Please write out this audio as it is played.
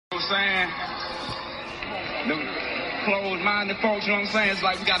what I'm saying? Them closed-minded folks, you know what I'm saying? It's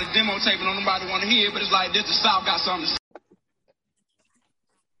like we got a demo tape and nobody want to hear it, but it's like this, the South got something to say.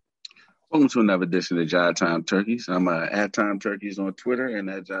 Welcome to another edition of Jive Time Turkeys. I'm at Time Turkeys on Twitter and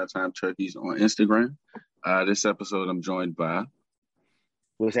at Jive Time Turkeys on Instagram. This episode, I'm joined by...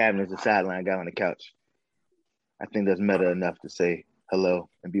 What's happening is the sideline guy on the couch. I think that's meta enough to say hello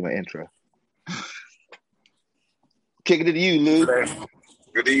and be my intro. Kicking it to you, Lou.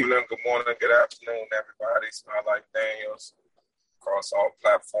 Good evening, good morning, good afternoon, everybody. Smell like Daniels across all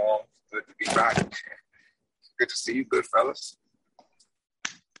platforms. Good to be back. Good to see you, good fellas.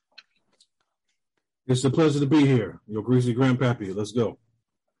 It's a pleasure to be here. Your greasy grandpappy. Let's go.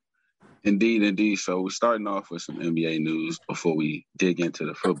 Indeed. So we're starting off with some NBA news before we dig into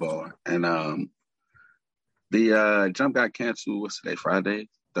the football. And the jump got canceled, what's today,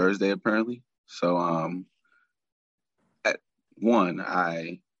 Thursday, apparently. So at one,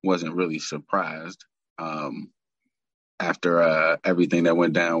 I wasn't really surprised after everything that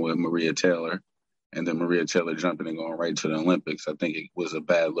went down with Maria Taylor and then Maria Taylor jumping and going right to the Olympics. I think it was a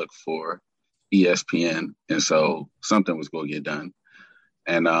bad look for ESPN, and so something was going to get done.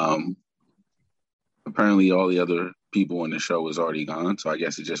 And apparently all the other people on the show was already gone, so I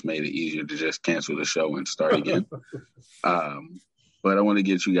guess it just made it easier to just cancel the show and start again. But I want to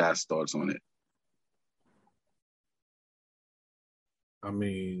get you guys' thoughts on it. I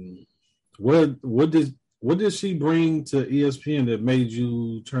mean, what did she bring to ESPN that made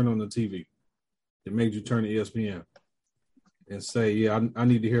you turn on the TV? That made you turn to ESPN and say, yeah, I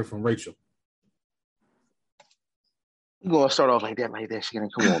need to hear from Rachel. You're going to start off like that.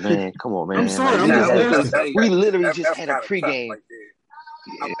 Shannon. Come on, man. I'm sorry. We literally just had a pregame. Right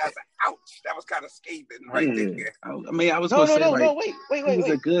that's ouch. That was kind of scathing right there. I mean, I was going to say, no, wait.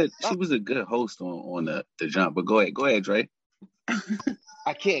 She was a good host on the jump. But go ahead, Dre.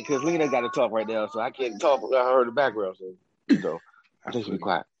 I can't because Lena got to talk right now, so I can't talk. I heard the background, so I just be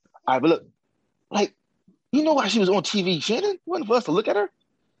quiet. All right, but look, you know why she was on TV, Shannon? It wasn't for us to look at her.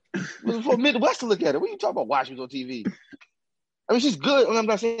 It was for Midwest to look at her. What are you talking about? Why she was on TV? I mean, she's good. I'm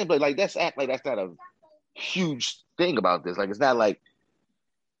not saying, but that's not a huge thing about this. It's not like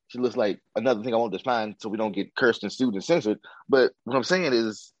she looks like another thing I won't define so we don't get cursed and sued and censored. But what I'm saying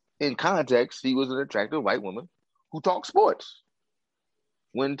is, in context, she was an attractive white woman who talks sports.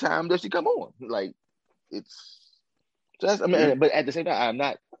 When time does she come on? But at the same time,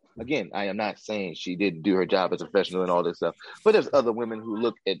 I am not saying she didn't do her job as a professional and all this stuff. But there's other women who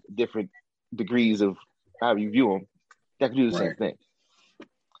look at different degrees of how you view them that can do the same thing.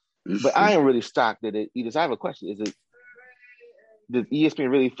 But I am really shocked that so I have a question. Did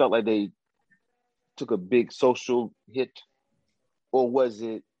ESPN really felt like they took a big social hit, or was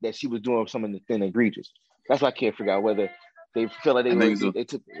it that she was doing something egregious? That's why I can't figure out whether they feel like they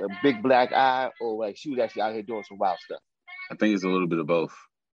took a big black eye, or she was actually out here doing some wild stuff. I think it's a little bit of both.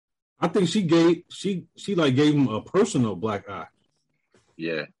 I think she gave him a personal black eye.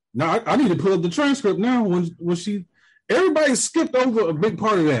 Yeah. Now I need to pull up the transcript now when she. Everybody skipped over a big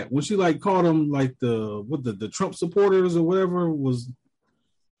part of that when she called them the Trump supporters or whatever was.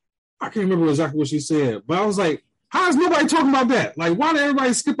 I can't remember exactly what she said, but I was like, how is nobody talking about that? Why did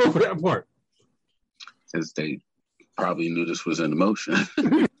everybody skip over that part? Because they probably knew this was in motion.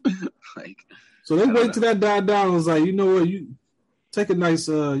 So they wait till that died down and was like, you know what, you take a nice,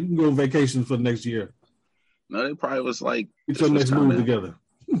 you can go on vacation for the next year. No, they probably was like, get your next move together.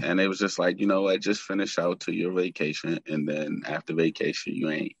 And they was just like, you know what, just finish out to your vacation, and then after vacation, you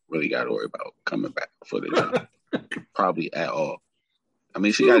ain't really got to worry about coming back for the job, probably at all. I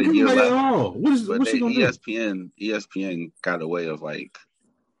mean, she got a year left. But ESPN got a way of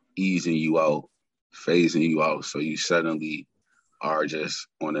easing you out, phasing you out, so you suddenly are just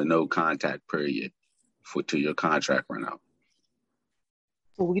on a no contact period till your contract run out.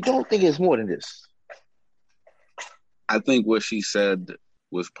 So we don't think it's more than this. I think what she said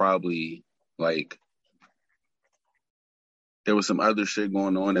was probably there was some other shit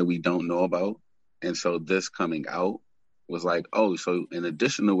going on that we don't know about. And so this coming out was so in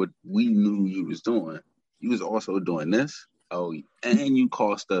addition to what we knew you was doing, you was also doing this. Oh, and you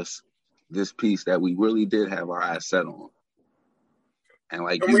cost us this piece that we really did have our eyes set on. And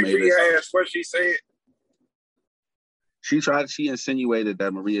you made us what she said. She insinuated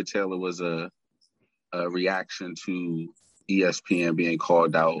that Maria Taylor was a reaction to ESPN being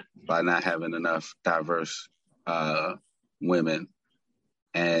called out by not having enough diverse women,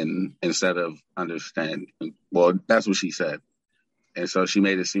 and instead of understanding, well, that's what she said. And so she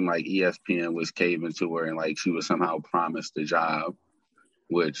made it seem like ESPN was caving to her and she was somehow promised the job,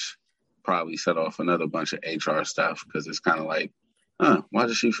 which probably set off another bunch of HR stuff because it's kind of Why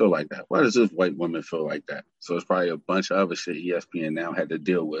does she feel like that? Why does this white woman feel like that? So it's probably a bunch of other shit ESPN now had to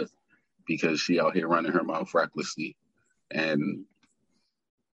deal with because she out here running her mouth recklessly. And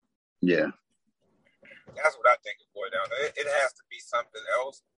yeah. That's what I think it boiled down to. It has to be something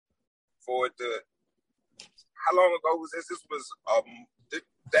else for it to. How long ago was this? This was it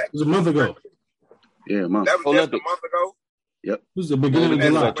was a month ago. Yeah, a month. That was just a month ago. Yep. It was the beginning of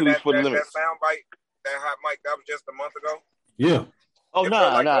July. Like 2 weeks for the limit. That soundbite, that hot mic, that was just a month ago. Yeah. Oh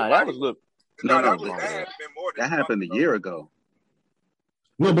nah, that was look. No, that had been more than that happened a year ago.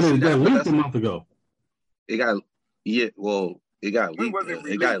 No, but it got leaked a month ago. It got leaked. It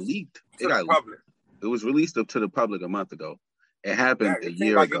got leaked. It was released up to the public a month ago. It happened a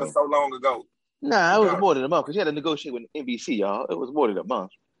year ago. It was so long ago. Nah, it was more than a month because she had to negotiate with NBC, y'all. It was more than a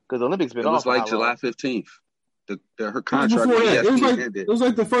month because the Olympics been off. It was like July 15th. Her contract with ESPN ended. It was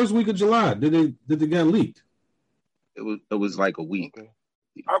like the first week of July. Did it get leaked? It was like a week.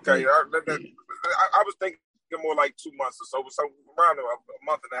 Okay. I was thinking more like 2 months or so around a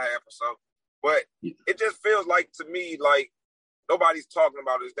month and a half or so. But it just feels like to me like nobody's talking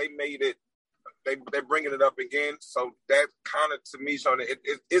about it. They made it. They're bringing it up again. So that kind of to me showing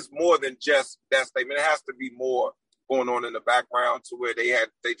it's more than just that statement. It has to be more going on in the background to where they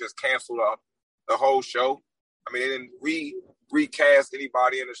just canceled the whole show. I mean, they didn't recast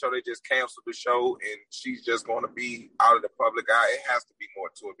anybody in the show. They just canceled the show, and she's just going to be out of the public eye. It has to be more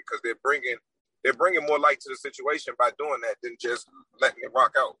to it because they're bringing more light to the situation by doing that than just letting it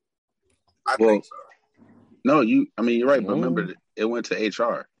rock out. I think so. No, you're right. But remember, it went to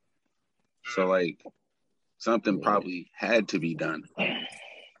HR, so like something probably had to be done.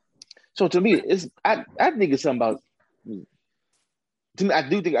 So to me, I think it's something about. To me, I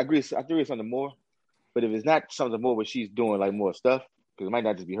agree. It's something more. But if it's not something more where she's doing like more stuff, because it might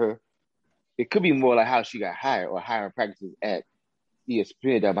not just be her, it could be more like how she got hired or hiring practices at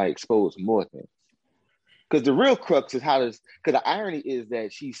ESPN that might expose more things. Because the real crux is because the irony is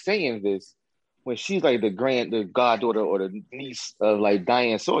that she's saying this when she's like the goddaughter or the niece of like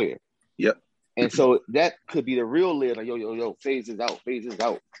Diane Sawyer. Yep. And so that could be the real lid, like yo, phase this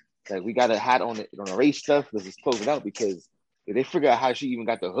out. Like we got to hide on the race stuff. Let's just close it out because if they figure out how she even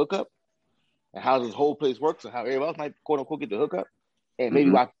got the hookup, and how this whole place works and how everybody else might quote unquote get the hookup and maybe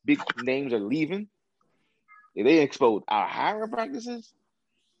why big names are leaving. If they expose our hiring practices,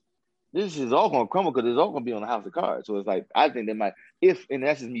 this is all going to crumble because it's all going to be on the house of cards. So it's like, I think they might, and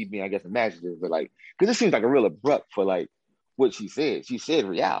that's just me being, I guess, imaginative, but like, because it seems like a real abrupt for like what she said. She said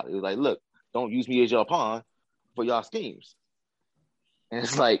reality. It was like, look, don't use me as your pawn for y'all schemes. And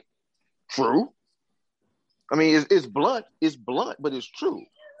it's like, true. I mean, it's blunt, but it's true.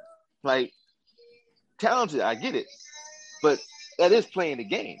 Like, talented, I get it, but that is playing the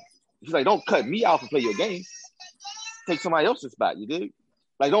game. She's like, don't cut me off and play your game. Take somebody else's spot. You dig?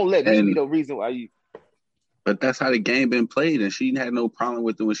 Like, don't let me be the reason why you. But that's how the game been played, and she had no problem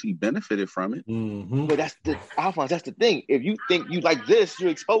with it when she benefited from it. Mm-hmm. But Alphonse, that's the thing. If you think you like this,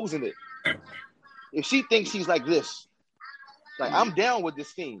 you're exposing it. If she thinks she's like this, like I'm down with this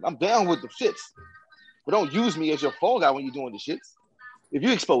scheme, I'm down with the shits, but don't use me as your fall guy when you're doing the shits. If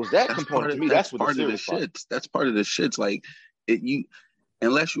you expose that component to me, that's what part of the shits. That's part of the shits. Like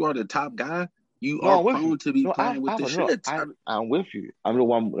unless you are the top guy, you are prone to be playing with the shits. I'm with you. I'm the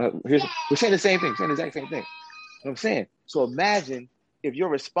one. We're saying the same thing. Saying the exact same thing. You know what I'm saying. So imagine if your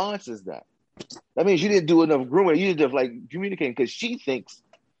response is that. That means you didn't do enough grooming. You didn't like communicating because she thinks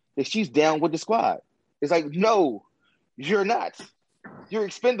that she's down with the squad. It's like, no, you're not. You're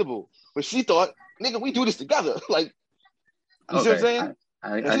expendable. But she thought, nigga, we do this together. Like, you see what I'm saying?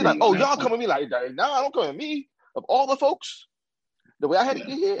 And she's like, oh, y'all come at me like that. No, don't come at me. Of all the folks, the way I had to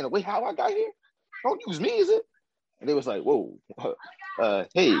get here and the way how I got here, don't use me, is it? And they was like, whoa,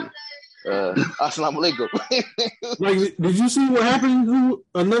 hey, assalamu alaikum. Like, did you see what happened?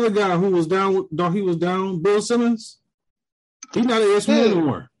 Another guy who was down, thought he was down, Bill Simmons? He's not at ESPN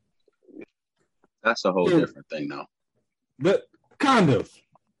anymore. That's a whole different thing, though. But kind of.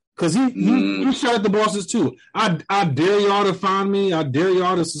 Because he shot at the bosses too. I dare y'all to find me. I dare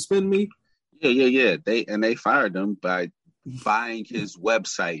y'all to suspend me. Yeah. They fired him by buying his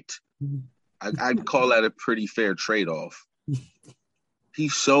website. I'd call that a pretty fair trade-off. He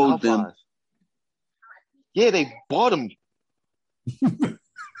sold them. Yeah, they bought him.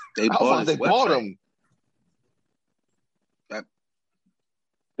 They bought him.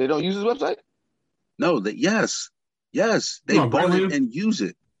 They don't use his website? No, yes. They bought it and use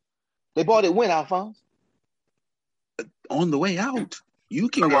it. They bought it when, Alphonse? On the way out. You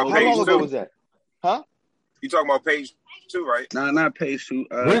can go. How long ago was that? Huh? You talking about page 2, right? No, not page 2.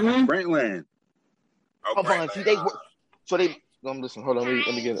 Brentland. Brentland. Oh, Brentland. Listen. Hold on.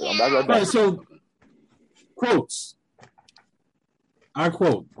 Let me get it. I'm right All back. right, so quotes. I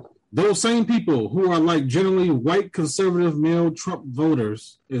quote, those same people who are like generally white conservative male Trump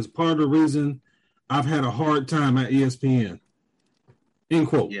voters is part of the reason I've had a hard time at ESPN. End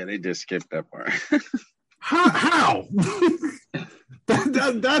quote. Yeah, they just skipped that part. How?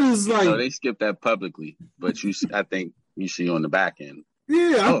 that is like... No, they skipped that publicly, but I think you see on the back end.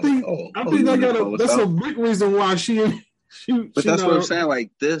 Yeah, I think that's a big reason why she But that's what I'm saying.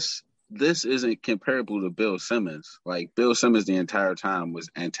 Like this isn't comparable to Bill Simmons. Like Bill Simmons, the entire time was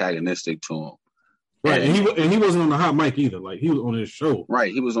antagonistic to him. Right, and he wasn't on the hot mic either. Like he was on his show.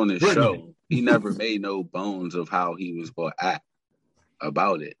 Right, he was on his show. He never made no bones of how he was going to act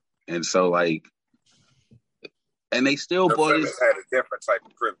about it, and so like, and they still bought his had a different type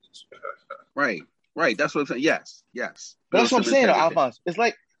of privilege. Right. That's what I'm saying. Yes. That's what I'm saying, Alphonse. It's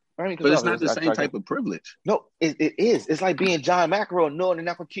like, but it's not the same type of privilege. No, it is. It's like being John McEnroe, knowing they're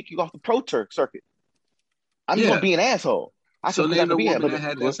not going to kick you off the Pro Turk circuit. I'm just going to be an asshole. So name the woman that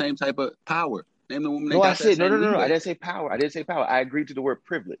had the same type of power. Name the woman that no. I didn't say power. I agreed to the word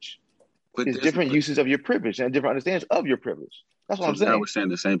privilege. But there's different uses of your privilege and different understandings of your privilege. That's what I'm saying. Now we're saying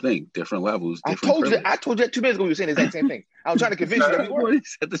the same thing, different levels. I told you that 2 minutes ago. You were saying the exact same thing. I was trying to convince you that we were.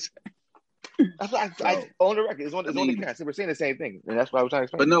 That's why I on the record. It's on the cast. We're saying the same thing, and that's why I was trying to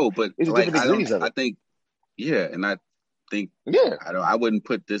explain. But it's like, different degrees of it. I think, I wouldn't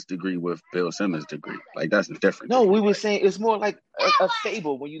put this degree with Bill Simmons' degree. Like that's different. No, we were saying it's more like a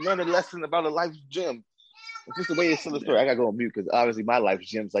fable when you learn a lesson about a life's gym. It's just the way it's still a story. I gotta go on mute because obviously my life's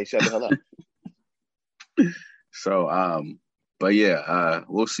gym's like shut the hell up. So, but yeah,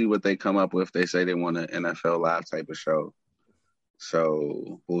 we'll see what they come up with. They say they want an NFL Live type of show.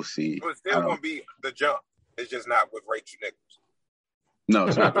 So we'll see. But it's still going to be the jump. It's just not with Rachel Nichols. No,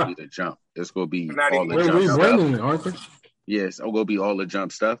 it's not going to be the jump. It's going to be all the jump stuff. Yes, it's going to be all the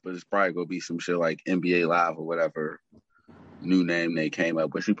jump stuff, but it's probably going to be some shit like NBA Live or whatever new name they came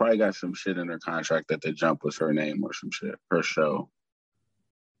up with. She probably got some shit in her contract that the jump was her name or some shit, her show.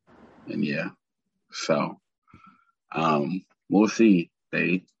 And yeah, so we'll see.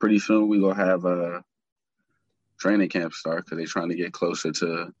 Pretty soon we going to have a training camp start because they're trying to get closer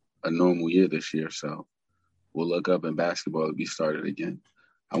to a normal year this year. So we'll look up and basketball will be started again.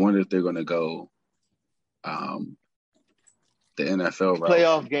 I wonder if they're going to go the NFL route.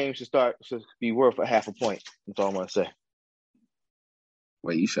 Playoff games should be worth a half a point. That's all I'm going to say.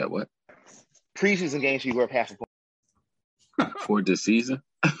 Wait, you said what? Preseason games should be worth half a point. For the season?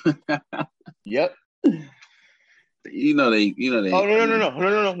 Yep. You know they.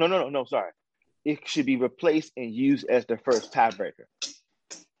 Oh, no, sorry. It should be replaced and used as the first tiebreaker.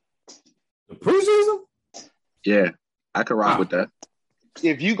 The preseason? Yeah, I could rock with that.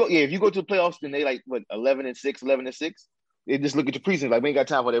 If you go to the playoffs, then they like what 11-6. They just look at your preseason like we ain't got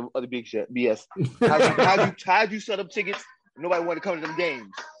time for that other big shit BS. How'd you set up tickets? Nobody wanted to come to them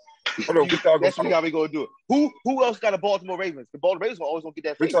games. That's how we gonna do it. Who else got a Baltimore Ravens? The Baltimore Ravens will always gonna get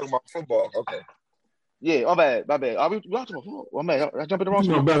that. We're talking about football, okay? Yeah, my bad. Are we talking about football? Oh man, I jumped in the wrong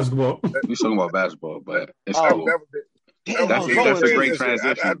spot. Basketball. We're talking about basketball, but it's cool. That's a great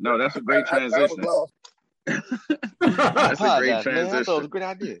transition. No, that's a great transition. That's a great transition. Man, I thought it was a great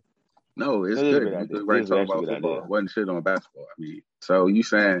idea. No, it's good. You right talking about football. It wasn't shit on basketball. I mean, so you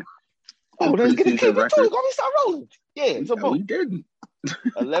saying? Oh, let's get the record. Let me start rolling. Yeah, so we didn't.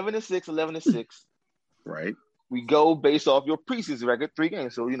 11-6. Right. We go based off your preseason record, 3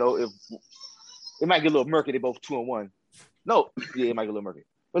 games. So if it might get a little murky, they both 2-1. No, yeah, it might get a little murky.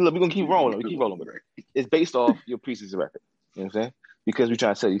 But look, we're gonna keep rolling. We keep rolling with it. It's based off your preseason record. You know what I'm saying? Because we're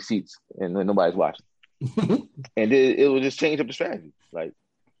trying to sell these seats and nobody's watching. And it will just change up the strategy. Like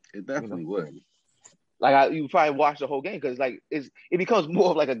it definitely would. Like you probably watch the whole game because like it becomes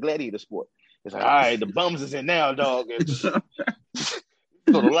more of like a gladiator sport. It's like, all right, the bums is in now, dog. So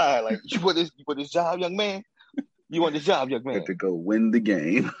the lie, like you want this job, young man. You want this job, young man. To go win the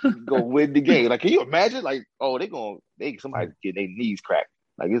game. Go win the game. Like, can you imagine? Like, oh, somebody get their knees cracked.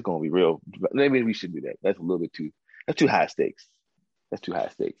 Like it's gonna be real. Maybe we should do that. That's a little bit too. That's too high stakes.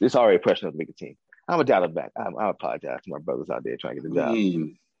 It's already pressure enough to make a team. I'm gonna dial it back. I apologize to my brothers out there trying to get the job.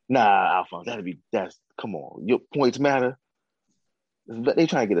 Nah, Alphonse, come on. Your points matter. They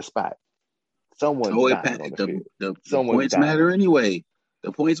trying to get a spot. Someone's dying on the field. The points matter anyway.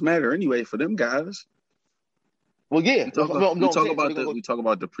 The points matter anyway for them guys. Well, yeah. We talk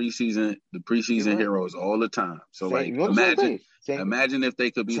about the preseason heroes all the time. So imagine if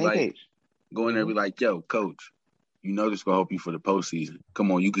they could be going there and be like, yo, coach, this is gonna help you for the postseason.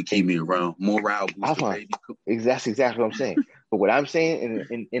 Come on, you could keep me around. Morale booster, baby. That's exactly what I'm saying. But what I'm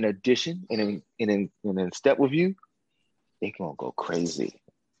saying in addition and in step with you, They're gonna go crazy.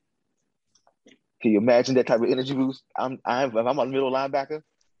 Can you imagine that type of energy boost? If I'm a middle linebacker,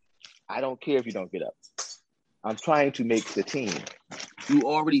 I don't care if you don't get up. I'm trying to make the team. You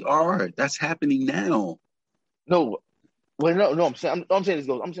already are. That's happening now. No, well, no. I'm saying this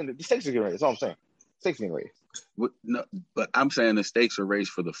goes. I'm saying the stakes are getting raised. That's all I'm saying. Stakes are getting raised. No, but I'm saying the stakes are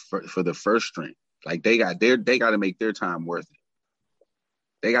raised for the first string. Like they got to make their time worth it.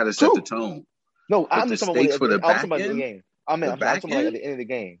 They got to set the tone. No, I'm just talking about the game. I'm talking about at the end of the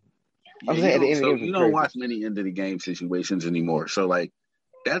game. I'm saying at the end of the game. You don't watch many end of the game situations anymore. So like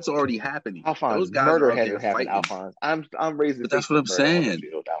that's already happening. Alphonse, those guys murder are hasn't happened. Alphonse, I'm raising. But that's what I'm saying.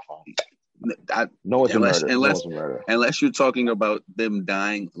 Unless you're talking about them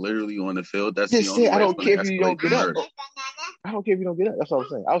dying literally on the field, that's the only way. I don't care if you don't get up. I don't care if you don't get up. That's what I'm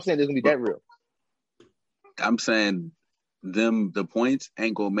saying. I was saying it's gonna be that real. I'm saying the points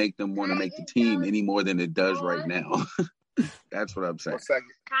ain't gonna make them want to make the team any more than it does right now. That's what I'm saying.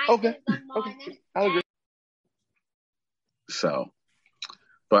 Okay. I agree. So,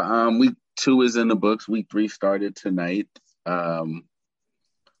 but week 2 is in the books. Week 3 started tonight.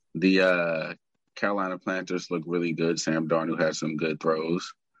 The Carolina Panthers look really good. Sam Darnold had some good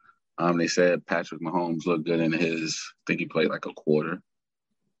throws. They said Patrick Mahomes looked good in his. I think he played like a quarter.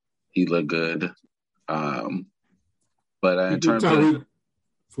 He looked good. But in terms of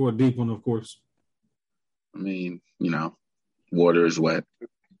for a deep one, of course. I mean, water is wet.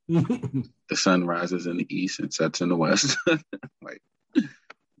 The sun rises in the east and sets in the west.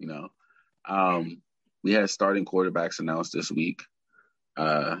 We had starting quarterbacks announced this week.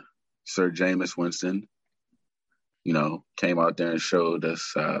 Sir Jameis Winston, came out there and showed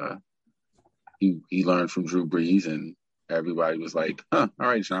us he learned from Drew Brees, and everybody was like, all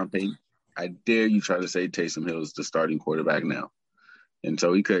right, Sean Payton, I dare you try to say Taysom Hill is the starting quarterback now. And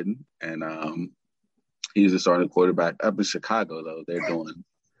so he couldn't. And he's the starting quarterback. Up in Chicago, though, they're doing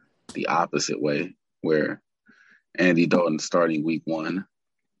the opposite way, where Andy Dalton's starting week 1.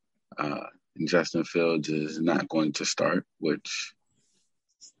 And Justin Fields is not going to start, which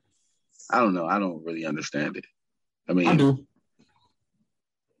I don't know. I don't really understand it. I mean, I do.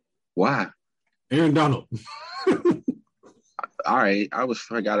 Why? Aaron Donald. All right. I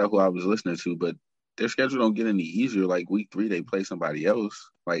forgot who I was listening to, but their schedule don't get any easier. Like week 3, they play somebody else.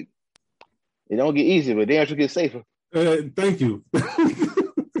 Like it don't get easier, but they actually get safer. Thank you.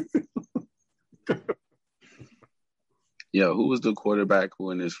 Yo, who was the quarterback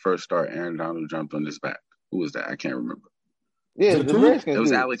who in his first start, Aaron Donald jumped on his back? Who was that? I can't remember. Yeah, it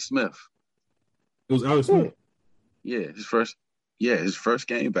was Alex Smith. It was Alex Smith? Yeah, his first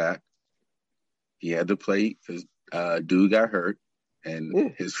game back, he had to play because dude got hurt,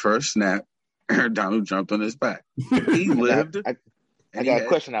 and his first snap, Aaron Donald jumped on his back. He lived. I got a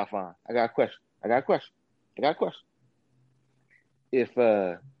question, Alphonse. I got a question. If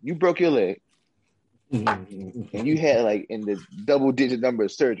you broke your leg, and you had like in the double-digit number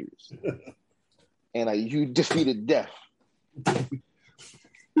of surgeries, and like you defeated death,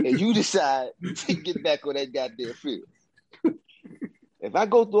 and you decide to get back on that goddamn field. If I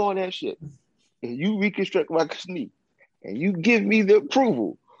go through all that shit, and you reconstruct my knee, and you give me the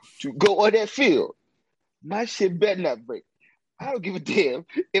approval to go on that field, my shit better not break. I don't give a damn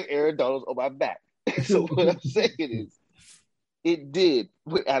if Aaron Donald's on my back. So what I'm saying is, it did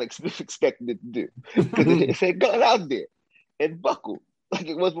what Alex Smith expected it to do. Because it said, go out there and buckle like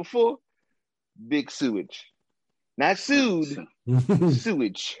it was before. Big sewage. Not sued,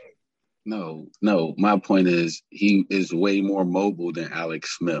 sewage. No. My point is, he is way more mobile than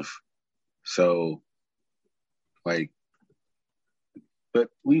Alex Smith. So, but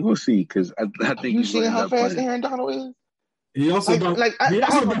we will see, because I think you see how fast Aaron Donald is? He also don't like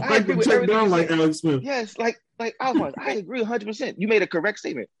to check down like Alex Smith. Yes, like Alphonse, I agree 100%. You made a correct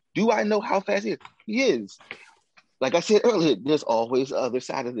statement. Do I know how fast he is? He is. Like I said earlier, there's always the other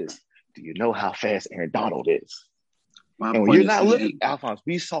side of this. Do you know how fast Aaron Donald is? And when you're not looking, Alphonse,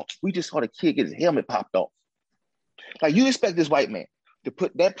 we just saw the kid get his helmet popped off. Like you expect this white man to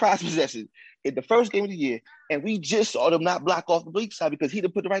put that prize possession in the first game of the year, and we just saw them not block off the bleak side because he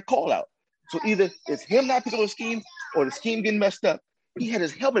didn't put the right call out. So either it's him not picking up the scheme or the scheme getting messed up. He had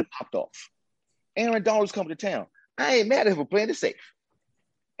his helmet popped off. Aaron Donald's coming to town. I ain't mad at him for playing it safe.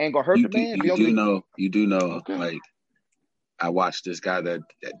 Ain't gonna hurt the man. You do know. Okay. Like I watched this guy the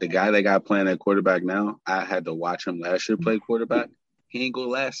guy that got playing at quarterback now. I had to watch him last year play quarterback. He ain't gonna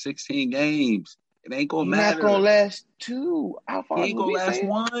last 16 games. It ain't gonna matter. Not gonna last 2. Alphonse, he ain't gonna last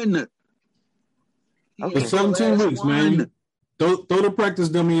 1. Okay. 17 weeks, man. Throw the practice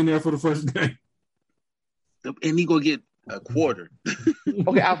dummy in there for the first game. And he gonna get a quarter.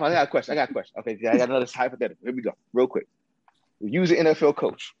 Okay, Alphonse, I got a question. Okay, I got another hypothetical. Here we go, real quick. If you was an NFL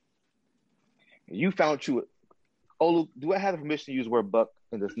coach, and you found you, Olu, do I have the permission to use the word buck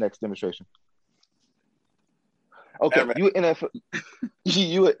in this next demonstration? Okay, you an NFL,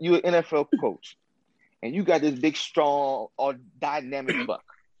 you an NFL coach, and you got this big, strong, or dynamic buck.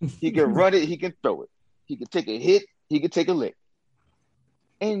 He can run it, he can throw it, he can take a hit, he can take a lick.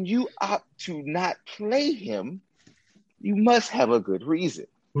 And you opt to not play him, you must have a good reason.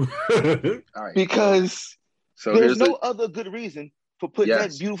 All right. Because there's no other good reason for putting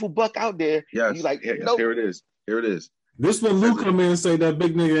that beautiful buck out there. Yes. You like, nope. Here it is. This when Luke come in and say that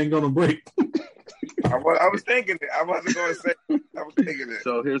big nigga ain't gonna break. I was thinking it. I wasn't going to say it. I was thinking it.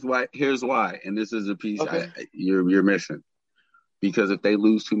 So here's why. And this is a piece you're missing. Because if they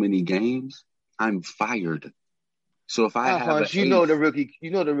lose too many games, I'm fired. So if I have the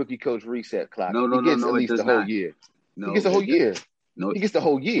rookie coach reset clock. No, he gets at least the whole year. No, he gets the whole year. No, he gets the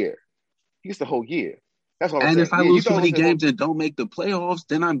whole year. That's what I'm saying. And if I lose too many games and don't make the playoffs,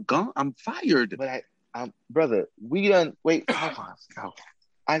 then I'm gone. I'm fired. But brother, we done. Wait,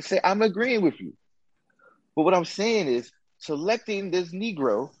 I'm agreeing with you. But what I'm saying is, selecting this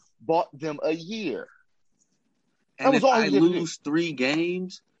Negro bought them a year. And if I lose 3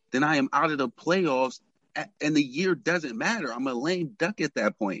 games, then I am out of the playoffs, and the year doesn't matter. I'm a lame duck at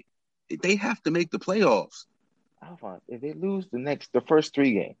that point. They have to make the playoffs. If they lose the first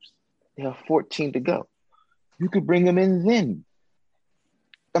 3 games, they have 14 to go. You could bring them in then.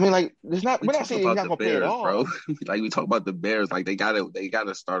 I mean, like, we're not saying he's not gonna play at all, bro. Like, we talk about the Bears, like they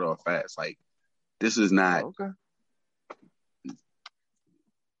gotta start off fast. Like, this is not okay.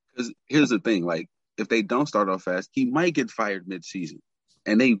 Because here's the thing, like, if they don't start off fast, he might get fired mid-season,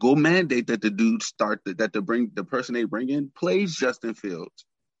 and they go mandate that the dude the person they bring in plays Justin Fields.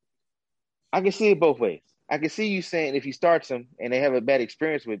 I can see it both ways. I can see you saying if he starts him and they have a bad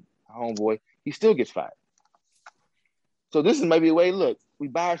experience with homeboy, he still gets fired. So this is maybe a way. Look, we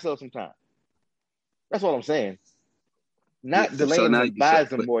buy ourselves some time. That's what I'm saying. Not delaying them buys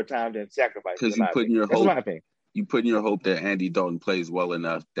them more time than sacrificing. Because you putting your hope. That's my opinion. You putting your hope that Andy Dalton plays well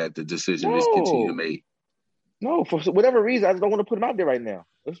enough that the decision is continued made. No, for whatever reason, I just don't want to put him out there right now.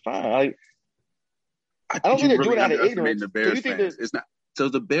 It's fine. I don't think they're doing it out of ignorance. The Bears fans. It's not. So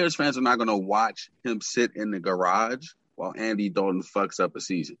the Bears fans are not going to watch him sit in the garage while Andy Dalton fucks up a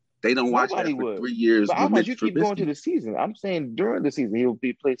season. They don't watch that for 3 years. But how much you keep going to the season? I'm saying during the season he'll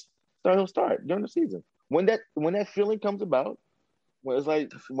be placed. He'll start during the season. When that feeling comes about, when it's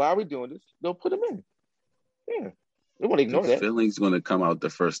like, why are we doing this? They'll put him in. Yeah, they won't ignore that. Feeling's going to come out the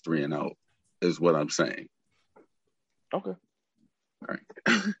first 3 and out, is what I'm saying. Okay. All right.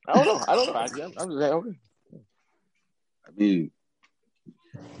 I don't know. I'm just saying, okay. I mean,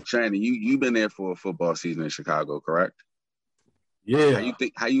 Shannon, you've been there for a football season in Chicago, correct? Yeah.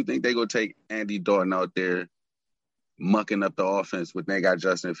 How you think they gonna take Andy Dalton out there mucking up the offense when they got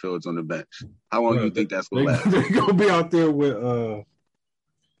Justin Fields on the bench? How long do you think that's gonna last? They're gonna be out there with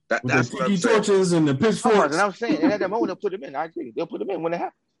that's the tiki torches and the pitchforks. And I'm saying, and at that moment they'll put him in. I agree. They'll put him in when it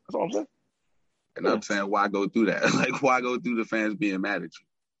happens. That's all I'm saying. And I'm saying, why go through that? Like, why go through the fans being mad at you?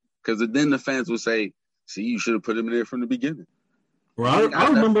 Because then the fans will say, "See, you should have put him in there from the beginning." Well, I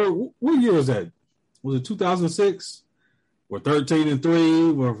remember what year was that? Was it 2006? We're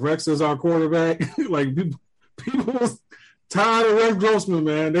 13-3 with Rex as our quarterback. Like people was tired of Rex Grossman,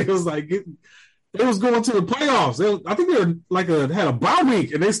 man. They was like, they was going to the playoffs. I think they were like had a bye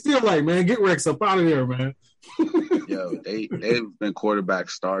week, and they still like, man, get Rex up out of there, man. Yo, they've been quarterback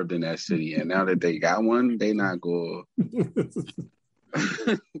starved in that city, and now that they got one, they not going.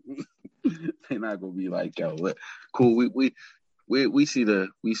 They're not gonna be like, yo, cool. We see the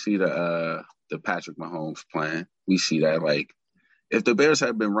Patrick Mahomes plan. We see that, like, if the Bears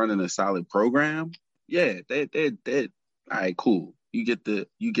had been running a solid program, yeah, they all right, cool. You get the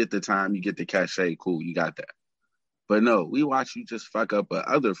time, you get the cachet, cool, you got that. But no, we watch you just fuck up a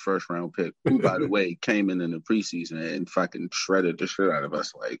other first round pick, who, by the way, came in the preseason and fucking shredded the shit out of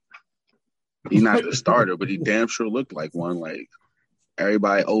us. Like, he's not the starter, but he damn sure looked like one. Like,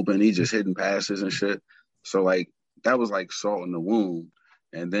 everybody open, he just hitting passes and shit. So, like, that was like salt in the wound.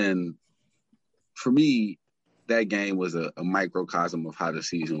 And then for me, that game was a microcosm of how the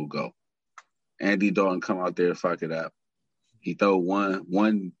season will go. Andy Dalton come out there, fuck it up. He throw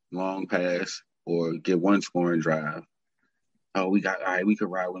one long pass or get one scoring drive. Oh, we could ride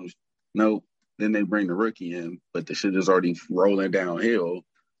with him. No, then they bring the rookie in, but the shit is already rolling downhill.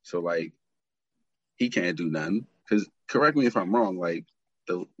 So, like, he can't do nothing. Because, correct me if I'm wrong, like,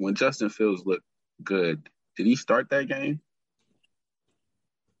 when Justin Fields looked good, did he start that game?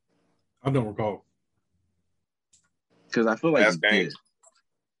 I don't recall. Because I feel like last game.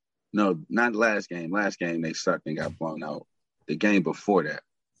 No, not last game. Last game they sucked and got blown out. the game before that.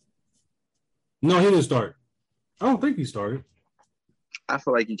 No, he didn't start. I don't think he started. I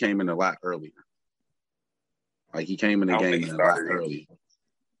feel like he came in a lot earlier. Like he came in the game a lot earlier.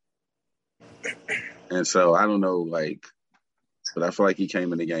 And so I don't know, like, but I feel like he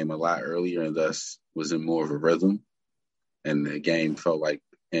came in the game a lot earlier and thus was in more of a rhythm. And the game felt like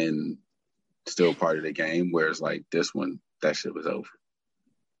and still part of the game, whereas like this one, that shit was over.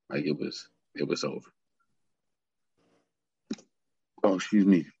 Like it was over. Oh, excuse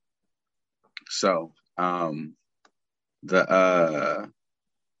me. So, the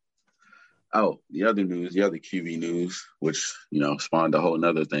other news, the other QB news, which, spawned a whole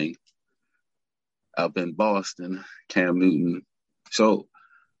nother thing. Up in Boston, Cam Newton. So,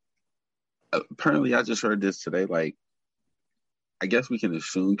 apparently I just heard this today, like, I guess we can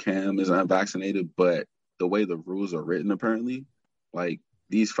assume Cam is unvaccinated, but the way the rules are written, apparently, like,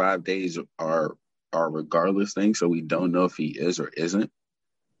 these 5 days are regardless things, so we don't know if he is or isn't.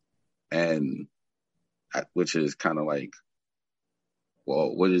 And which is kind of like,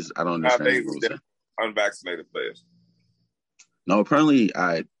 well, I don't understand the rules. Unvaccinated players. No, apparently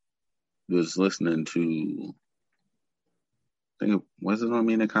I was listening to, I think, was it on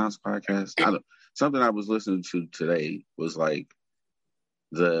Mina Khan's podcast? Something I was listening to today was like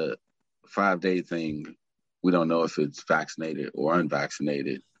the 5-day thing. We don't know if it's vaccinated or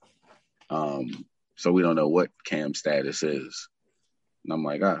unvaccinated. So we don't know what Cam's status is. And I'm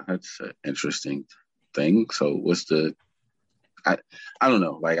like, that's an interesting thing. So what's I don't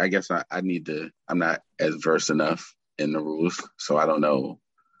know. Like, I guess I'm not as versed enough in the rules, so I don't know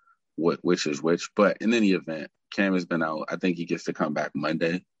which is which. But in any event, Cam has been out. I think he gets to come back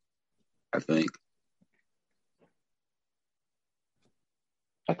Monday. I think.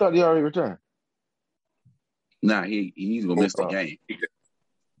 I thought he already returned. Nah, he's gonna miss the game.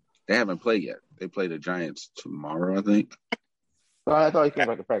 They haven't played yet. They play the Giants tomorrow, I think. Oh, I thought he came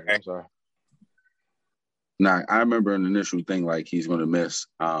back to practice. I'm sorry. Nah, I remember an initial thing like he's going to miss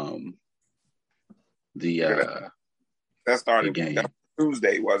that started game. That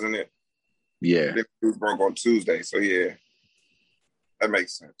Tuesday, wasn't it? Yeah. It broke on Tuesday, so yeah, that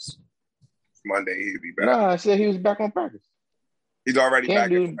makes sense. Monday he'll be back. No, I said he was back on practice. He's already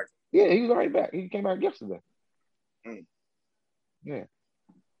back. Yeah, he was already back. He came back yesterday. Yeah.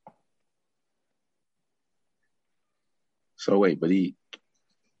 So wait, but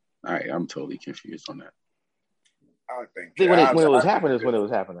all right, I'm totally confused on that. I don't think when it was happening is when it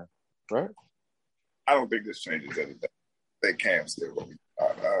was happening, right? I don't think this changes anything. I think Cam's still going to be.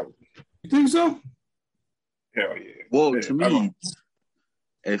 You think so? Hell yeah. Well, to me,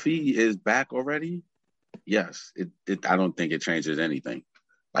 if he is back already, yes. I don't think it changes anything.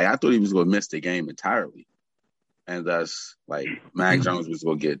 Like, I thought he was going to miss the game entirely. And thus, like, Mac Jones was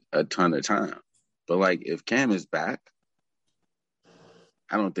going to get a ton of time. But, like, if Cam is back,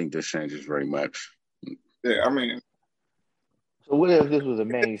 I don't think this changes very much. Yeah, I mean. So what if this was a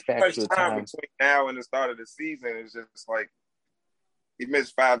manufactured time between now and the start of the season? It's just like he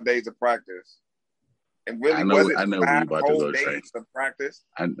missed 5 days of practice. And really, I know where you about to go, Trey. Of practice?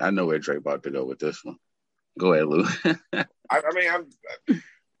 I know where Trey about to go with this one. Go ahead, Lou.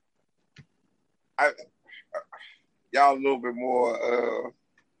 Y'all a little bit more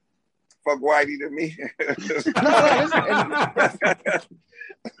fuck Whitey than me. This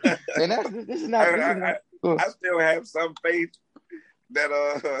is not. I still have some faith that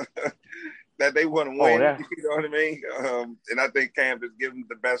that they want to win. Yeah. You know what I mean? And I think Cam is giving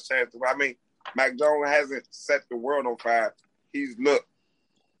the best chance. I mean, Mac Jones hasn't set the world on fire. He's looked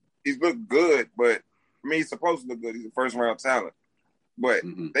good, but I mean, he's supposed to look good. He's a first round talent, but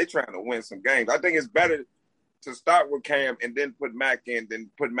they trying to win some games. I think it's better to start with Cam and then put Mac in,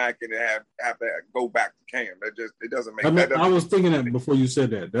 than put Mac in and have to go back to Cam. It doesn't make sense. I was thinking that before you said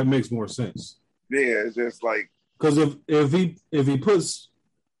that. That makes more sense. Yeah, it's just like, because if he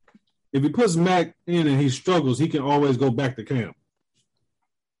puts Mac in and he struggles, he can always go back to Cam.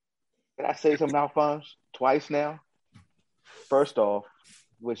 Can I say something, Alphonse? Twice now. First off,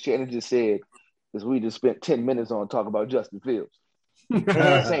 what Shannon just said is we just spent 10 minutes on talking about Justin Fields. It's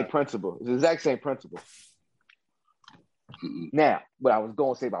the same principle. It's the exact same principle. Now, what I was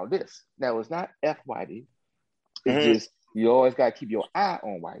going to say about this. Now, it's not F Whitey. It's just you always got to keep your eye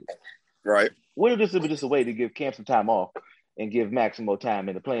on Whitey. Right. What if this was just a way to give Cam some time off and give Max some more time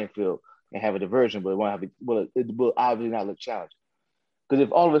in the playing field and have a diversion, but it will obviously not look challenging. Because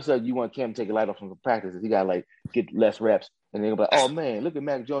if all of a sudden you want Cam to take a light off from the practices, he got to get less reps, and they're going to be like, oh man, look at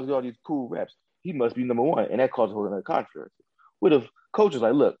Mac Jones get all these cool reps. He must be number one, and that causes a whole other controversy. What if coach is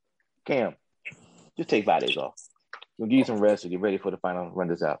like, look, Cam, just take 5 days off. We'll give you some rest to get ready for the final, run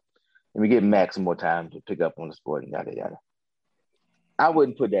this out. And we give Max some more time to pick up on the sport and yada, yada. I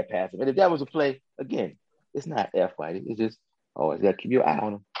wouldn't put that past him. And if that was a play, again, it's not F-fighting. It's just always got to keep your eye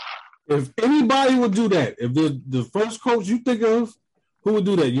on him. If anybody would do that, if the first coach you think of, who would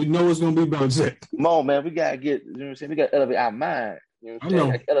do that? You know it's going to be Belichick. Come on, man. We got to get, you know what I'm saying? We got to elevate our mind. You know what I'm saying?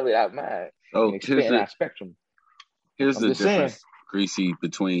 Like, elevate our mind and expand our spectrum. Here's the difference, Greasy,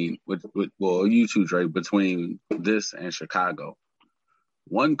 between, you two, Dre, between this and Chicago.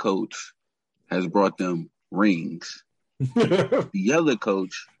 One coach has brought them rings. The other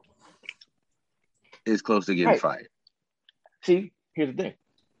coach is close to getting fired. See, here's the thing.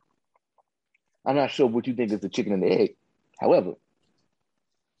 I'm not sure what you think is the chicken and the egg. However,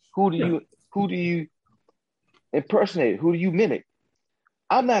 who do you impersonate? Who do you mimic?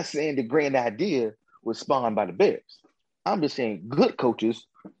 I'm not saying the grand idea was spawned by the Bears. I'm just saying good coaches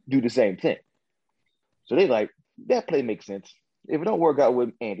do the same thing. So they like, that play makes sense. If it don't work out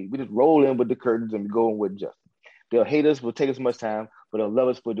with Andy, we just roll in with the curtains and go in with Justin. They'll hate us, will take us much time, but they'll love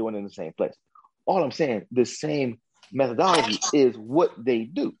us for doing it in the same place. All I'm saying, the same methodology is what they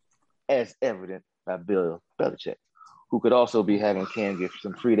do, as evident by Bill Belichick, who could also be having Cam get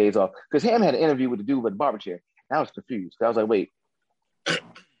some 3 days off. Because Ham had an interview with the dude with the barber chair, and I was confused. I was like, wait,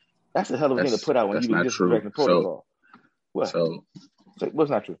 that's a hell of a thing to put out when you just directing protocol. What? So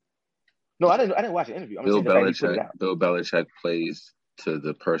what's not true? No, I didn't watch the interview. Bill Belichick plays to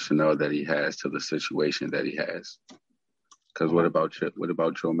the personnel that he has, to the situation that he has. Because what about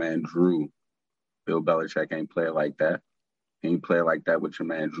your man Drew? Bill Belichick ain't play like that. He ain't play like that with your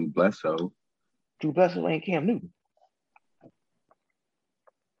man Drew Bledsoe. Drew Bledsoe ain't Cam Newton.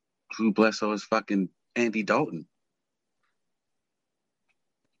 Drew Bledsoe is fucking Andy Dalton.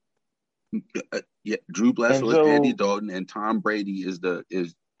 Yeah, Drew Bledsoe is Andy Dalton, and Tom Brady is the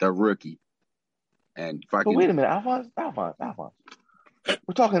rookie. And fucking. But wait a minute, Alphonse.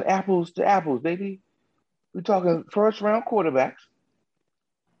 We're talking apples to apples, baby. We're talking first round quarterbacks.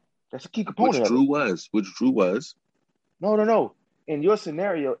 That's a key component. Which Drew was. No. In your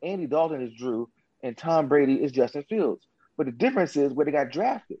scenario, Andy Dalton is Drew, and Tom Brady is Justin Fields. But the difference is where they got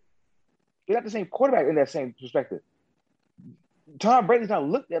drafted. They got the same quarterback in that same perspective. Tom Brady's not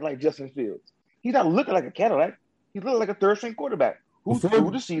looked at like Justin Fields. He's not looking like a Cadillac. He's looking like a third-string quarterback who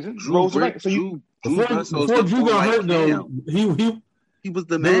through the season rose the rank. Before Drew got hurt, though, he was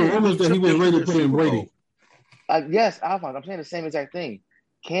the man. There was that he was ready to put in Brady. Yes, Alphonse, I'm saying the same exact thing.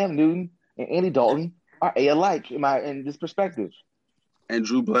 Cam Newton and Andy Dalton are alike in this perspective. And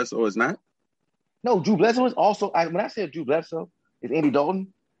Drew Bledsoe is not? No, Drew Bledsoe is also. When I said Drew Bledsoe is Andy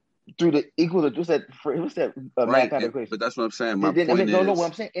Dalton, through the equal, what's that mathematical equation? But that's what I'm saying. What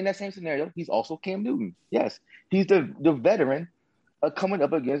I'm saying, in that same scenario, he's also Cam Newton. Yes, he's the veteran coming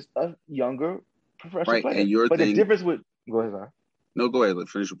up against a younger professional player. And the difference with go ahead, sorry. No, go ahead.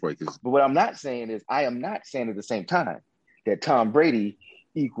 Let's finish your point. But what I'm not saying is, I am not saying at the same time that Tom Brady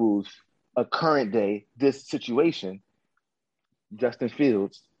equals a current day this situation, Justin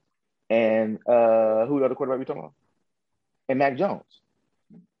Fields, and who the other quarterback we talking about? And Mac Jones.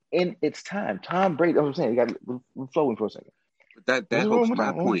 In its time, Tom Brady. I'm saying, we're flowing for a second. But that helps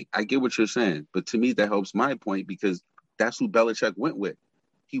my point. I get what you're saying, but to me that helps my point because that's who Belichick went with.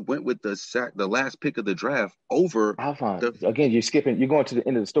 He went with the last pick of the draft over. Alphonse, again, you're skipping. You're going to the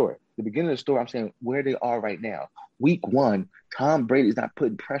end of the story. The beginning of the story, I'm saying where they are right now. Week 1, Tom Brady's not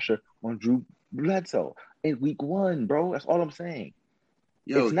putting pressure on Drew Bledsoe in week 1, bro. That's all I'm saying.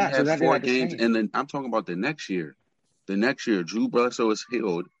 Yo, it's not. He had 4 games, and then I'm talking about the next year. The next year, Drew Bledsoe is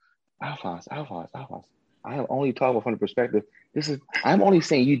healed. Alphonse. I am only talking from the perspective. I'm only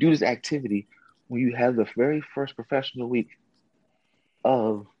saying you do this activity when you have the very first professional week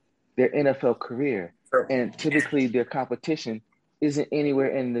of their NFL career, and typically their competition isn't anywhere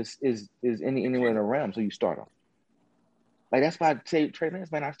in this anywhere in the realm. So you start them. Like that's why I say Trey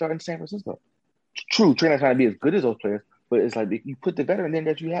Lance might not start in San Francisco. True, Trey Lance might not be as good as those players, but it's like you put the veteran in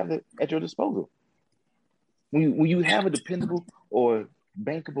that you have at your disposal. When you have a dependable or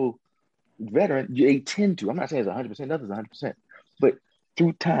bankable veteran, they tend to. I'm not saying it's 100%, nothing's 100%, but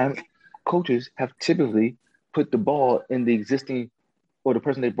through time, coaches have typically put the ball in the existing or the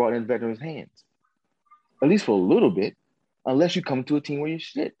person they brought in veterans' hands, at least for a little bit, unless you come to a team where you're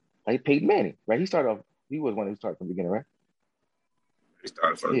shit, like Peyton Manning, right? He was one who started from the beginning, right? He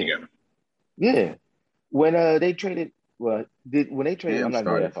started from the beginning. Yeah. When they traded, I'm not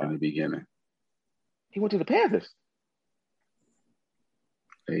going that far. From the beginning. He went to the Panthers.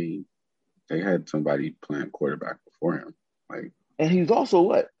 They had somebody playing quarterback before him, and he's also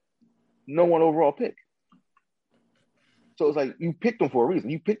what? No 1 overall pick. So it's like you picked him for a reason.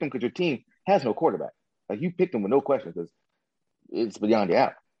 You picked him because your team has no quarterback. Like you picked him with no question because it's beyond the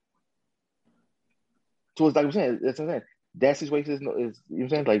out. So it's like I'm saying. that situation is you know what I'm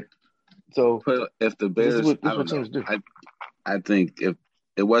saying? Like, so but if the Bears, this is I what don't teams do. know. I think if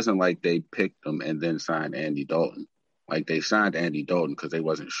it wasn't like they picked them and then signed Andy Dalton, like they signed Andy Dalton because they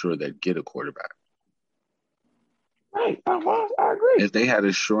wasn't sure they'd get a quarterback. Right, I agree. If they had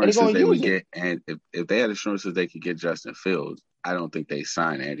assurances they would it. get, and if they had assurances they could get Justin Fields, I don't think they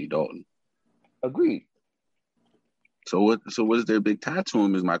signed Andy Dalton. Agreed. So what is their big tie to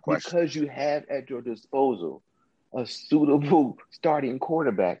him is my question. Because you have at your disposal a suitable starting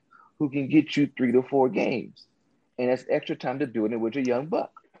quarterback who can get you 3 to 4 games. And that's extra time to do it with your young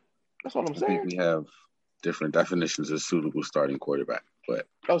buck. That's what I'm saying. I think we have different definitions of suitable starting quarterback. But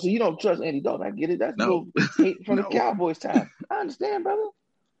so you don't trust Andy Dalton. I get it. That's no. hate from the Cowboys time. I understand, brother.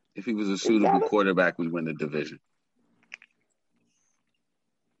 If he was a suitable quarterback, we win the division.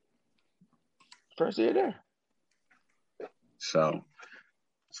 First year there. So,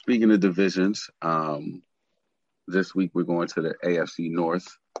 speaking of divisions, this week we're going to the AFC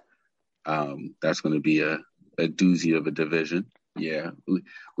North. That's going to be a doozy of a division. Yeah,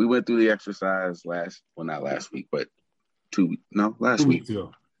 we went through the exercise last week, but last week.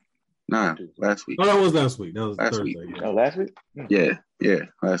 Ago. Nah, last week. Oh, that was last week. That was last Thursday. week. Yeah. Oh, last week? Yeah,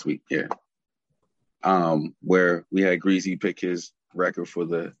 last week. Yeah. Where we had Greasy pick his record for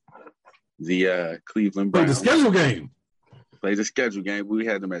the Cleveland Browns. The schedule game. Played the schedule game. We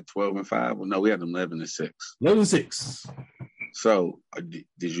had them at 12-5. Well, no, we had them 11-6. 11-6. So,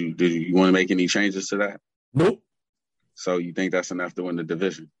 did you want to make any changes to that? Nope. So you think that's enough to win the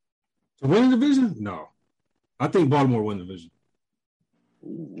division? To win the division? No. I think Baltimore win the division.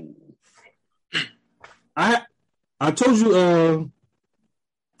 Ooh. I told you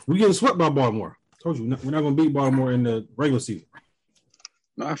we getting swept by Baltimore. I told you we're not going to beat Baltimore in the regular season.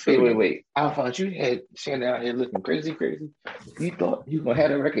 No, I feel wait. I thought you had Shannon out here looking crazy. You thought you were going to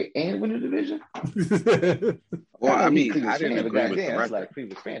have a record and win the division? Well, I mean, I didn't agree with the record. Like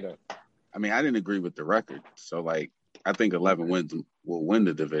Cleveland fan, though. I mean, I didn't agree with the record. So, like, I think 11 wins will win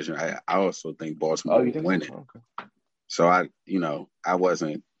the division. I also think Baltimore will win it. Okay. So, I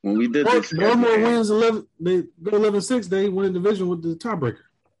wasn't – when we did this – Baltimore wins 11 – they go 11-6, they win the division with the tiebreaker.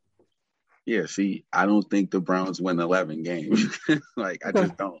 Yeah, see, I don't think the Browns win 11 games. Like, I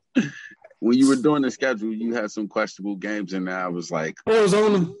just don't. When you were doing the schedule, you had some questionable games, and I was like –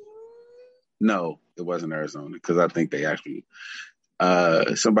 Arizona. No, it wasn't Arizona because I think they actually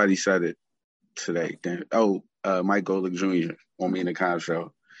somebody said it today. Mike Golick Jr. on Me in the Con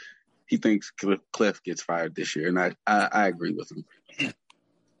Show. He thinks Cliff gets fired this year, and I agree with him.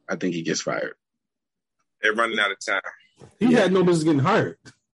 I think he gets fired. They're running out of time. He had no business getting hired.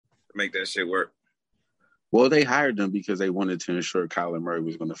 Make that shit work. Well, they hired him because they wanted to ensure Kyler Murray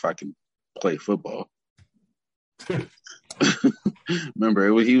was going to fucking play football. Remember,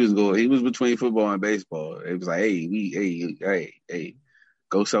 he was between football and baseball. It was like, hey,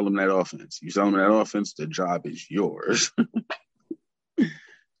 go sell him that offense. You sell him that offense, the job is yours. He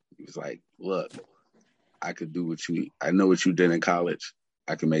was like, look, I could do I know what you did in college.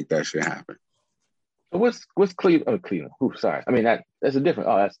 I can make that shit happen. What's Cleveland? Cleveland. Sorry. I mean, that's a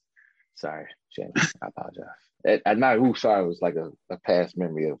different. Sorry, Shannon. I apologize. Sorry was like a past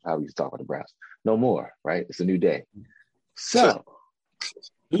memory of how we used to talk about the Browns. No more, right? It's a new day. So,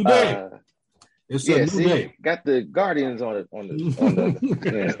 new day. It's a new day. Got the Guardians on the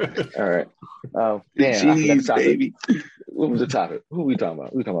yeah. All right. Jeez, baby. What was the topic? Who we talking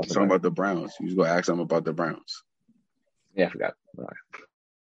about? Talking about the Browns. You was gonna ask them about the Browns. Yeah, I forgot. All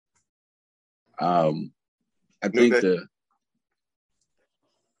right. I think it's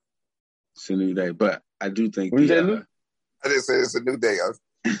a new day, but I do think I didn't say it's a new day.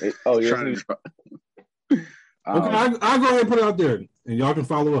 Oh, yeah. Okay, I'll go ahead and put it out there, and y'all can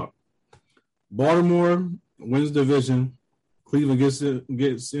follow up. Baltimore wins the division. Cleveland gets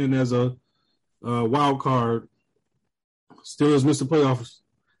in as a wild card. Steelers miss the playoffs,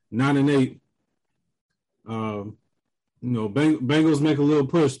 9-8. Bengals make a little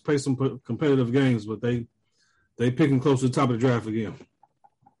push, play some competitive games, but they picking close to the top of the draft again.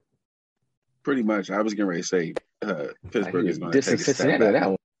 Pretty much. I was getting ready to say Pittsburgh is going to take a step back. That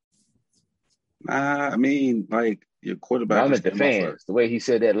one. I mean, like, your quarterback. I meant the fans. The way he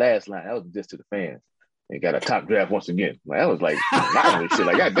said that last line, that was just to the fans. They got a top draft once again. Like, that was like, shit.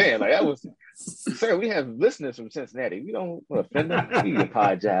 Like, goddamn. Like, that was, sir, we have listeners from Cincinnati. We don't want to offend them. We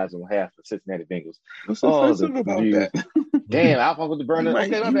apologize on behalf of the Cincinnati Bengals. What's offensive about that? Damn, Alphonse with the burner. Okay,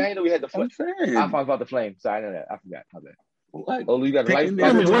 my bad. I didn't know we had the flame. Alphonse about the flame. Sorry, I know that. I forgot. My bad. What? Oh, you got the light? Wait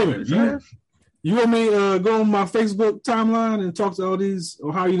a minute. You want me go on my Facebook timeline and talk to all these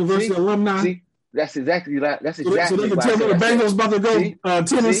Ohio University alumni? See? That's exactly that. That's exactly. So they can tell me the Bengals about to go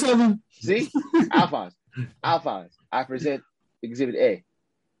 10-7. See, Alphonse. I present Exhibit A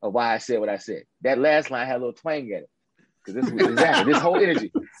of why I said what I said. That last line had a little twang at it. Because this whole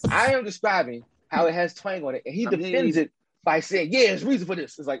energy. I am describing how it has twang on it, and he defends it by saying, "Yeah, there's reason for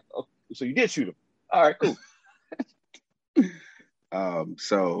this." It's like, oh, so you did shoot him. All right, cool.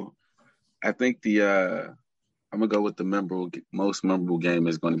 So I think I'm gonna go with the most memorable game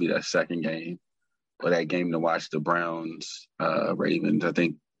is going to be that second game, or that game to watch, the Browns Ravens. I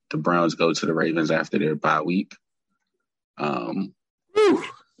think the Browns go to the Ravens after their bye week.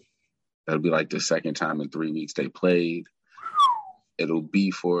 That'll be like the second time in 3 weeks they played. It'll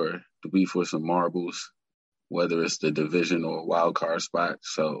be for some marbles, whether it's the division or a wild card spot.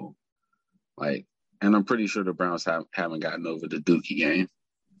 So, and I'm pretty sure the Browns haven't gotten over the Dookie game.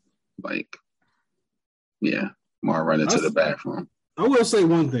 Mar running to the bathroom. I will say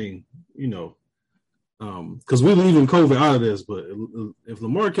one thing, because we're leaving COVID out of this, but if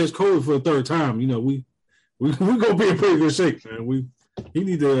Lamar catch COVID for a third time, we're gonna be in pretty good shape, man. He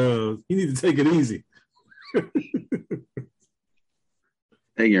need to take it easy.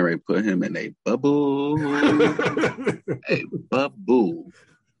 They getting ready to put him in a bubble. A bubble.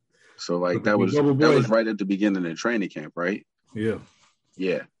 So that was right at the beginning of training camp, right? Yeah.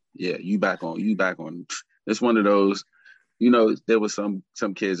 You back on. It's one of those, there was some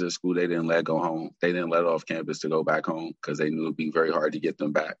kids at school they didn't let go home. They didn't let off campus to go back home because they knew it'd be very hard to get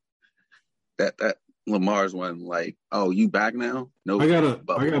them back. That Lamar's one, oh, you back now? No. I got a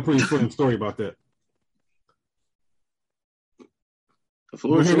pretty funny story about that. The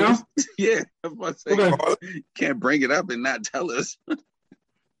floor here now? Yeah, I was about to say, okay. Can't bring it up and not tell us.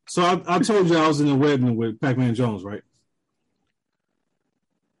 So I told you I was in a wedding with Pac-Man Jones, right?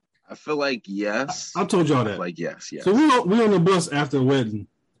 I feel like yes. I told y'all that. Yes. So we on the bus after the wedding,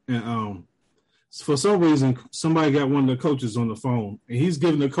 and for some reason somebody got one of the coaches on the phone, and he's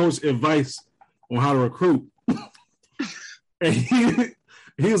giving the coach advice on how to recruit. And he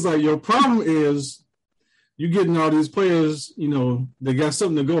was like, "Your problem is you getting all these players, they got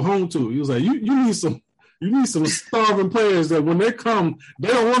something to go home to." He was like, "You need some starving players that when they come, they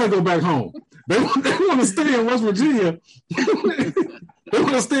don't want to go back home. They want to stay in West Virginia." They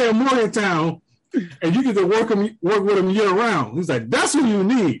want to stay in Morgantown, and you get to work with them year round. He's like, that's what you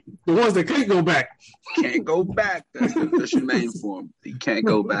need. The ones that can't go back. Can't go back. That's your name for them. They can't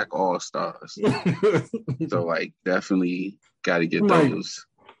go back, all stars. So, definitely got to get those.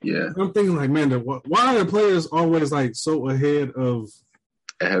 Yeah. I'm thinking, man, why are the players always, so ahead of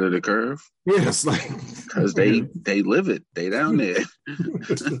the curve? Yes. Because they live it. They down there.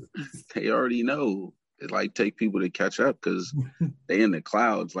 They already know. It take people to catch up because they in the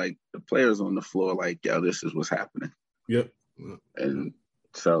clouds. The players on the floor, yo, this is what's happening. Yep. And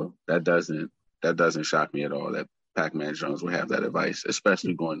so that doesn't shock me at all that Pac-Man Jones would have that advice,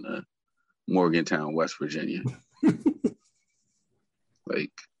 especially going to Morgantown, West Virginia.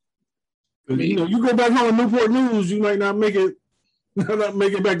 You go back home to Newport News, you might not make it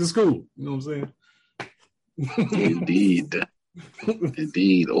back to school. You know what I'm saying? Indeed.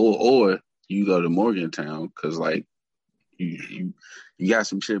 Or you go to Morgantown because you got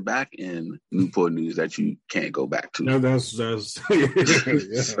some shit back in Newport News that you can't go back to. No, that's So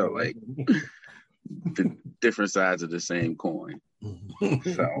the different sides of the same coin.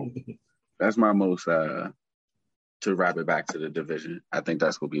 So that's my most to wrap it back to the division. I think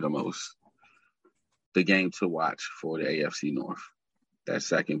that's gonna be the game to watch for the AFC North. That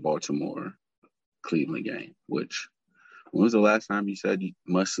second Baltimore Cleveland game, which. When was the last time you said you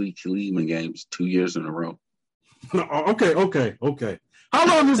must see Cleveland games 2 years in a row? Okay. How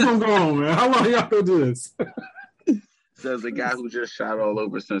long is this going to go on, man? How long y'all going to do this? Says the guy who just shot all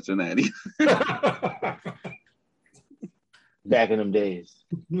over Cincinnati. Back in them days.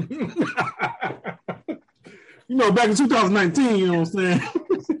 Back in 2019, you know what I'm saying?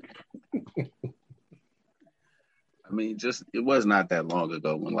 I mean, it was not that long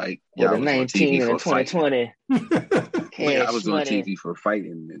ago when the 19 and 2020. I was on TV for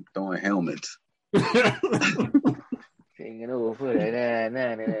fighting and throwing helmets. Taking over for that.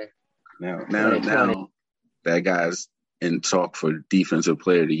 Now, that guy's in talk for Defensive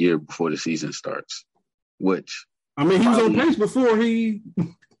Player of the Year before the season starts. Which he was on pace before he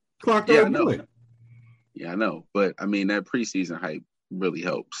clocked over. Yeah, I know, but that preseason hype really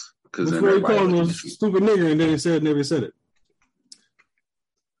helps. Before he called him a stupid nigger and then he never said it.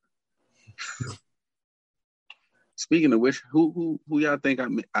 Speaking of which, who y'all think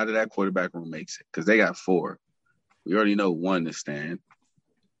out of that quarterback room makes it? Because they got 4. We already know one to stand.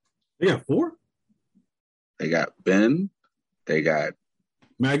 They got 4? They got Ben. They got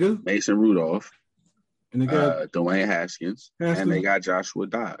Maga. Mason Rudolph. And they got Dwayne Haskins. And they got Joshua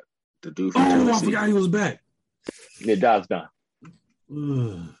Dodd, the dude from Tennessee. Tennessee. I forgot he was back. Yeah, Dobbs done.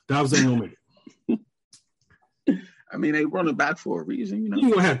 Dobbs ain't gonna make it. I mean, they run it back for a reason, you know.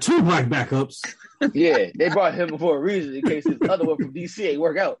 You're gonna have 2 black backups. Yeah, they brought him for a reason in case his other one from DC ain't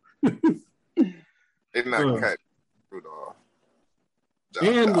work out. They're not cut Rudolph.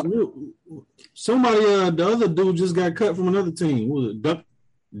 And somebody, the other dude just got cut from another team. What was it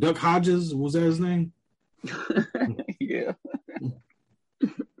Duck Hodges? Was that his name? Yeah.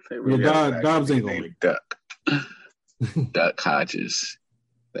 Dobbs ain't gonna make Duck. Duck Hodges.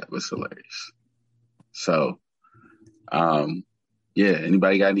 That was hilarious. So,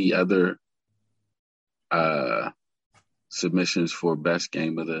 anybody got any other submissions for best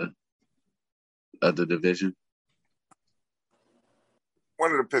game of the division?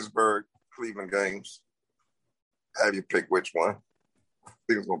 One of the Pittsburgh Cleveland games. Have you pick which one? I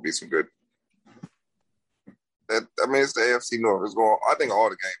think it's gonna be some good. It's the AFC North. I think all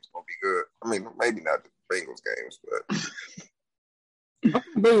the games are gonna be good. I mean, maybe not the Bengals games, but I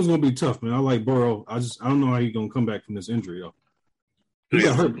think Bengals gonna be tough, man. I like Burrow. I don't know how he's gonna come back from this injury though. He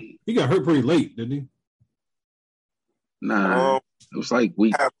got hurt. He got hurt pretty late, didn't he? Nah, it was like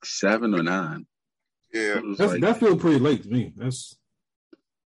week 7 or 9. Yeah, that feels pretty late to me. That's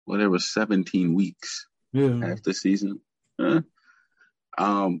whatever, 17 weeks. Yeah, after season.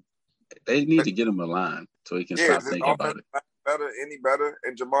 They need to get him a line so he can stop thinking about it. Any better?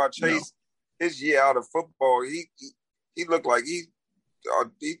 And Jamar Chase, his year out of football, he looked like he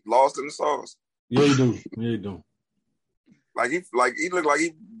lost in the sauce. Yeah, he do. Yeah, he do. Like he looked like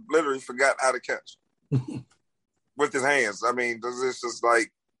he literally forgot how to catch with his hands. I mean, it's just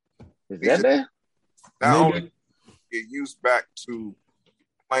like not only get used back to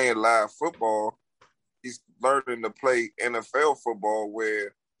playing live football, he's learning to play NFL football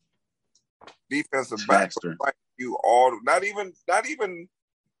where defensive backs are fighting you all. Not even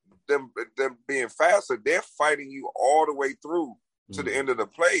them being faster. They're fighting you all the way through to the end of the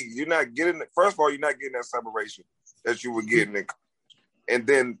play. You're not getting. First of all, you're not getting that separation that you were getting, and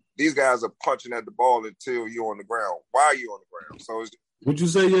then these guys are punching at the ball until you're on the ground. While you're on the ground, so would you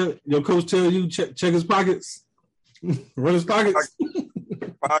say your coach tell you check his pockets, run his pockets,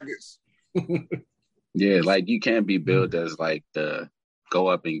 pockets? Yeah, like you can't be billed as like the go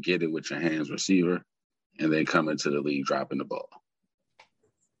up and get it with your hands receiver and then come into the league dropping the ball.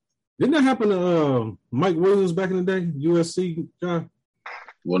 Didn't that happen to Mike Williams back in the day, USC guy?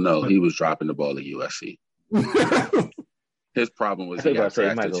 Well, no, he was dropping the ball at USC. His problem was he got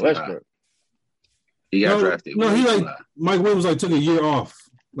drafted too high. He got drafted. No, Mike Williams took a year off.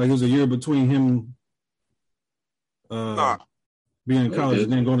 Like it was a year between him being in college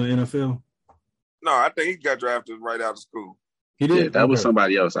and then going to the NFL. No, I think he got drafted right out of school. He did? Yeah, that was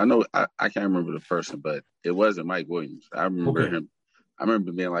somebody else. I know. I can't remember the person, but it wasn't Mike Williams. I remember him. I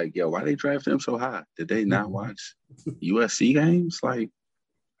remember being like, yo, why they drafted him so high? Did they not watch USC games? Like,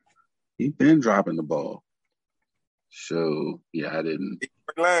 he's been dropping the ball. So, yeah, I didn't.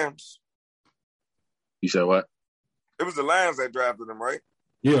 Lions. You said what? It was the Lions that drafted him, right?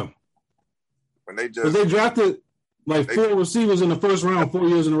 Yeah. When they drafted 4 receivers in the first round 4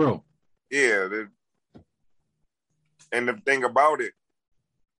 years in a row. Yeah. And the thing about it,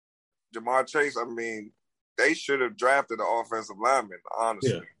 Jamar Chase, I mean, they should have drafted an offensive lineman,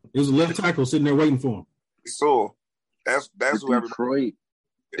 honestly. Yeah. It was a left tackle sitting there waiting for him. So that's who Detroit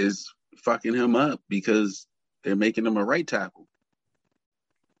is fucking him up because they're making him a right tackle.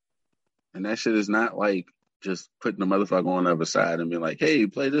 And that shit is not like just putting the motherfucker on the other side and being like, hey,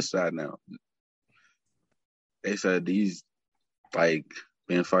 play this side now. They said he's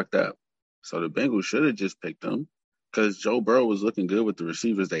being fucked up. So the Bengals should have just picked him because Joe Burrow was looking good with the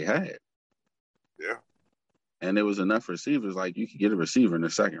receivers they had. Yeah. And there was enough receivers, like you could get a receiver in the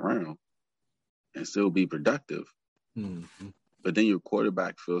second round and still be productive. Mm-hmm. But then your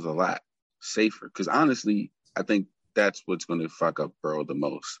quarterback feels a lot safer. Because honestly, I think that's what's going to fuck up Burrow the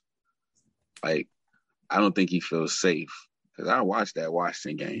most. Like, I don't think he feels safe. Because I watched that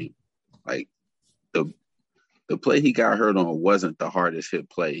Washington game. Like, the play he got hurt on wasn't the hardest hit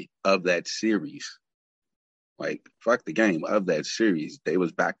play of that series. Like, fuck the game. Of that series, they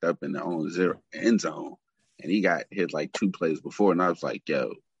was backed up in their own end zone. And he got hit 2 plays before. And I was like,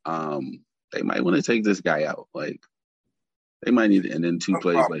 yo, they might want to take this guy out. Like, they might need it. And then 2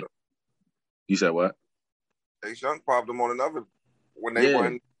 plays later. You said what? They shunk popped him on another when they are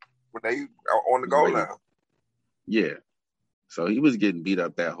on the goal line. Yeah. So he was getting beat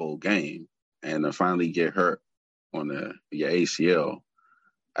up that whole game. And to finally get hurt on your ACL,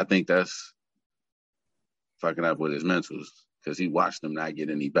 I think that's fucking up with his mentals because he watched them not get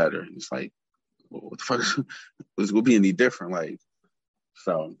any better. And it's like, well, what the fuck was going to be any different?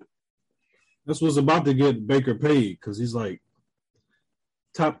 So That's what's about to get Baker paid because he's like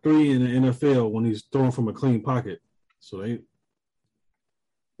top 3 in the NFL when he's throwing from a clean pocket. So they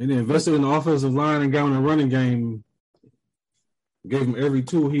invested in the offensive line and got in the running game, gave him every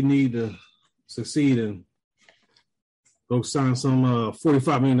tool he needed to succeed and go sign some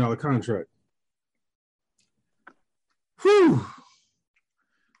 $45 million contract. Whew.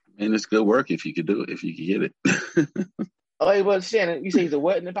 And it's good work if you could do it, if you could get it. Oh, hey, well, Shannon, you say he's a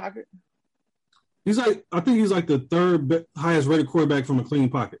what in the pocket? I think he's like the third highest rated quarterback from a clean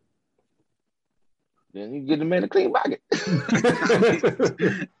pocket. Then you get the man a clean pocket.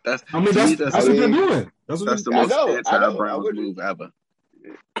 that's what they're doing. That's the most anti-Browns move ever.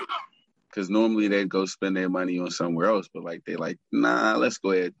 Because normally they'd go spend their money on somewhere else, but like they're like, nah, let's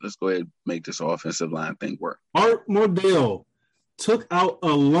go ahead and make this offensive line thing work. Art Modell took out a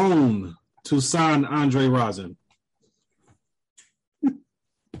loan to sign Andre Rosen.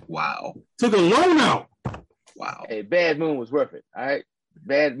 Wow. Took a loan out. Wow. Hey, Bad Moon was worth it. All right.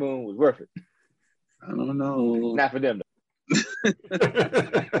 Bad Moon was worth it. I don't know. Not for them, though.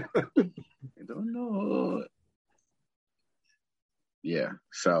 I don't know. Yeah.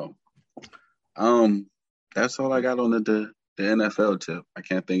 So, that's all I got on the NFL tip. I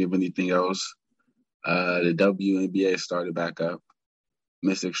can't think of anything else. The WNBA started back up.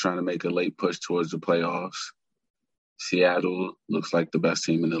 Mystics trying to make a late push towards the playoffs. Seattle looks like the best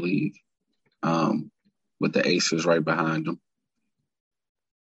team in the league, with the Aces right behind them.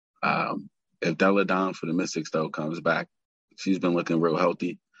 If Della Don for the Mystics, though, comes back, she's been looking real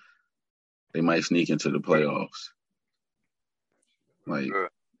healthy. They might sneak into the playoffs. Like,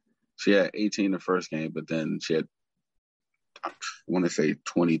 she had 18 the first game, but then she had, I want to say,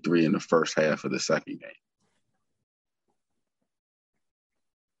 23 in the first half of the second game.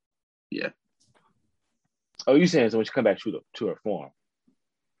 Yeah. Oh, you saying so when she come back to her form?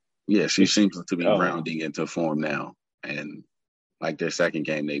 Yeah, she seems to be rounding into form now. And like their second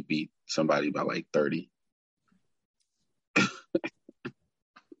game, they beat somebody by like 30.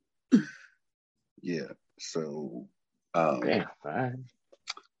 Yeah. So, fine.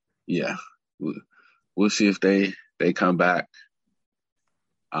 Yeah, we'll see if they come back.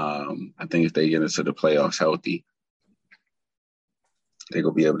 I think if they get into the playoffs healthy, they're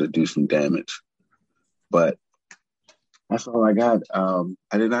gonna be able to do some damage. But that's all I got.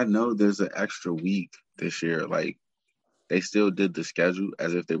 I did not know there's an extra week this year. Like, they still did the schedule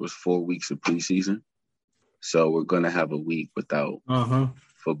as if there was 4 weeks of preseason. So we're going to have a week without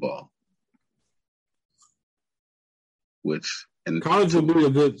football. And college will be a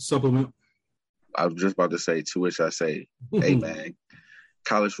good supplement. I was just about to say, to which I say, hey, man,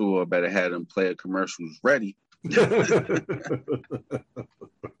 college football better have them player commercials ready.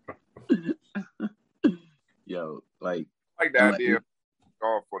 Yo, like the idea of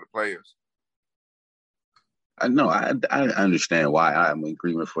golf for the players. I know I understand why I'm in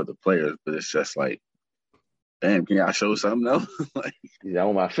agreement for the players, but it's just like, damn, can y'all show something though? Like, I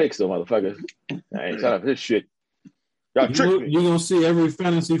want my fix though, motherfuckers. I ain't trying to this shit. You're gonna see every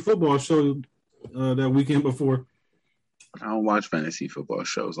fantasy football show that weekend before. I don't watch fantasy football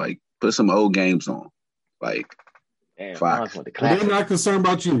shows. Like, put some old games on. Like, damn, Fox. They're not concerned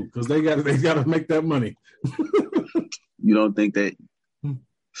about you because they got to make that money. You don't think that?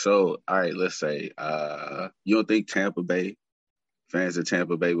 So, all right, let's say you don't think fans of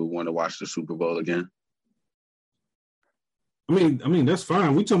Tampa Bay would want to watch the Super Bowl again? I mean that's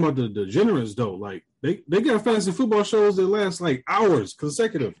fine. We talking about the degenerates though. Like they got fantasy football shows that last like hours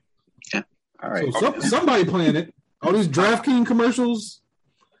consecutive. Yeah. All right. So somebody playing it. All these DraftKings commercials.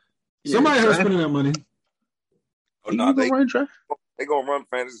 Yeah, somebody has spending that money. Oh no, they gonna run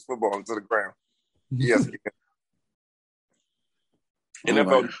fantasy football into the ground. Yes.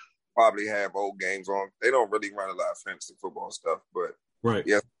 NFL probably have old games on. They don't really run a lot of fantasy football stuff, but right.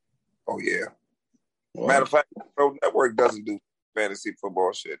 Yes. Oh yeah. Wow. Matter of fact, no network doesn't do fantasy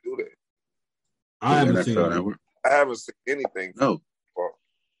football shit, do they? I haven't seen anything. No.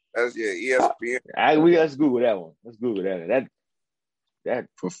 That's ESPN. Let's Google that one. Let's Google that. That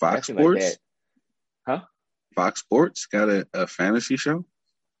for Fox Sports, like huh? Fox Sports got a fantasy show.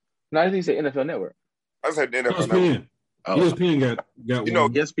 No, I think it's the NFL Network. I said the NFL Network. ESPN got one. You know,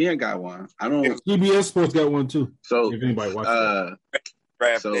 ESPN got one. I don't. CBS Sports got one too. So if anybody watches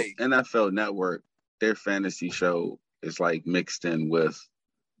that. So NFL Network, their fantasy show is like mixed in with,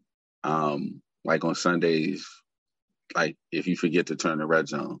 like on Sundays, like if you forget to turn the red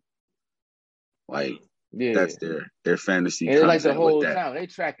zone, like that's their fantasy. And like the whole time they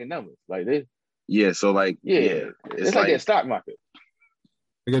tracking numbers, like they. Yeah, so like it's like a stock market.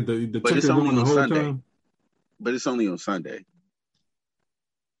 They got the but it's only on the whole Sunday. Time. But it's only on Sunday.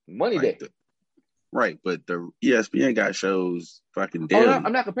 Money day. Right, but the ESPN got shows fucking Oh, daily. no,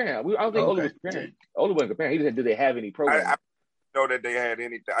 I'm not comparing. I don't think Ola was comparing. Ola wasn't comparing. He just said, "Do they have any programs?" I know that they had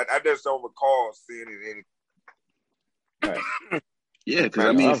anything. I just don't recall seeing it. Right. Yeah, because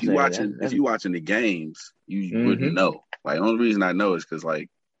I mean, if you watching the games, you wouldn't know. Like, the only reason I know is because like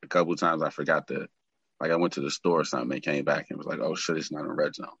a couple of times I forgot to, like, I went to the store or something and came back and was like, oh shit, it's not in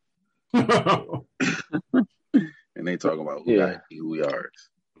red zone. And they talking about who yards.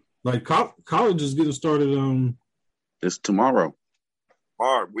 Like college is getting started. It's tomorrow.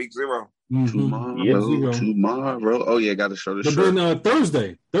 Week 0. Mm-hmm. Tomorrow. Oh yeah, got to show the shirt. But then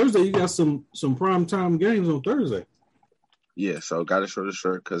Thursday you got some prime time games on Thursday. Yeah, so got to show the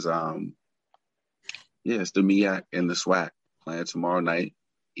shirt because it's the MEAC and the SWAC playing tomorrow night.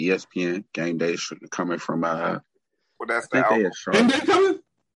 ESPN game day is coming from well, that's Game day coming.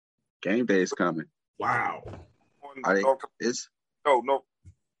 Game day is coming. Wow. It's no.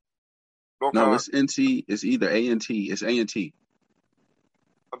 It's NT. It's either A&T. It's A&T.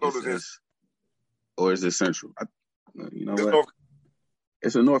 I thought it was or is it Central? You know what?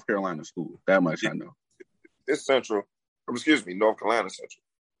 It's a North Carolina school. That much I know. It's Central. Excuse me, North Carolina Central.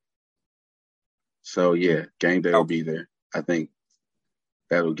 So yeah, game day will be there. I think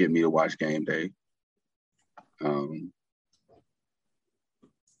that'll get me to watch game day.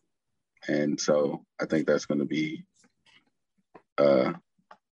 And so I think that's going to be. I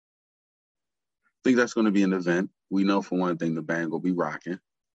think that's going to be an event. We know for one thing the band will be rocking,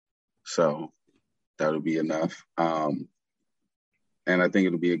 so that'll be enough. And I think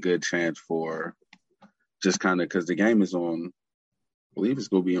it'll be a good chance for just kind of because the game is on. I believe it's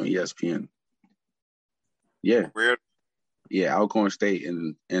going to be on ESPN. Yeah. Where? Yeah, Alcorn State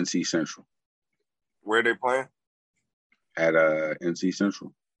and NC Central. Where are they playing? At NC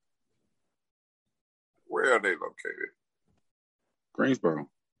Central. Where are they located? Greensboro.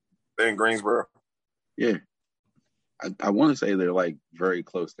 They're in Greensboro? Yeah. I want to say they're like very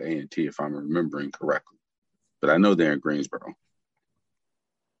close to A&T if I'm remembering correctly. But I know they're in Greensboro.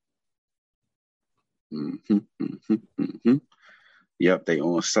 Yep, they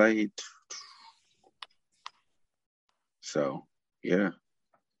on site. So, yeah.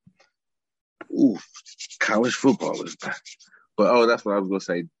 Ooh, college football is back. But, that's what I was going to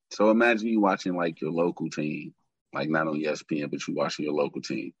say. So imagine you watching, like, your local team. Like, not on ESPN, but you watching your local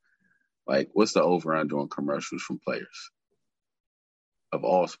team. Like, what's the over-under on commercials from players of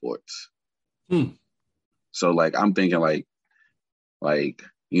all sports? So, like, I'm thinking, like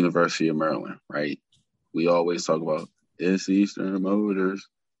University of Maryland, right? We always talk about, it's Eastern Motors,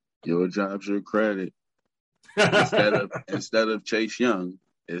 your job's your credit. Instead of Chase Young,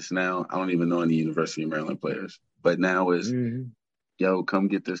 it's now, I don't even know any University of Maryland players, but now it's, yo, come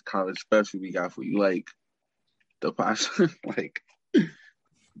get this college special we got for you. Like, the possible, like,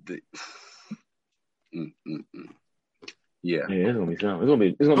 yeah. Yeah, it's gonna be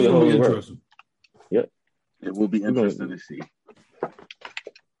something. It's gonna be a whole interesting. Yep. It will be interesting to see.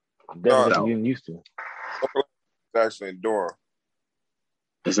 Definitely getting used to. It's actually in Durham.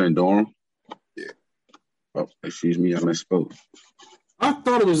 It's in Durham? Yeah. Oh, excuse me, I misspoke. I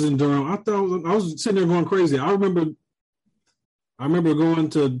thought it was in Durham. I was sitting there going crazy. I remember going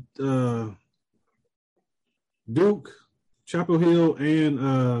to Duke, Chapel Hill,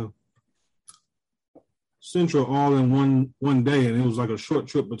 and Central all in one day, and it was like a short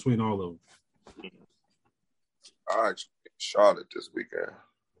trip between all of them. I actually in Charlotte this weekend.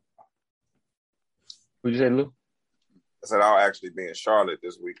 What'd you say, Lou? I said I'll actually be in Charlotte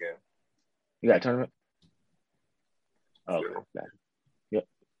this weekend. You got a tournament? Oh, okay. Yeah. Yep.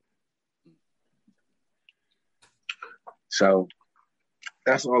 So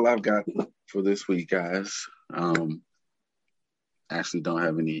that's all I've got for this week, guys. Actually don't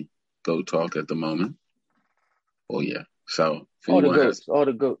have any GOAT talk at the moment. Oh yeah. So all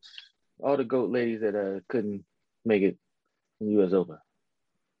the GOAT ladies that couldn't make it in the US Open.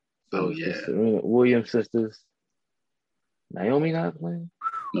 Oh yeah. Serena Williams sisters. Naomi not playing?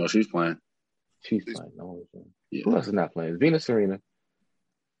 No, she's playing. She's playing. No, yeah. Who else is not playing? Venus, Serena.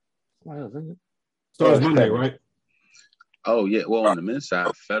 Somebody else, isn't it? So it's Monday, right? Oh yeah. Well, on the men's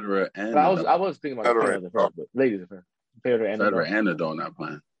side, Federer and I was thinking about the Federer first, but ladies are first. Federer and Nadal not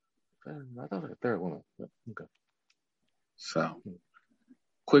playing. I thought it was a third woman. Okay. So,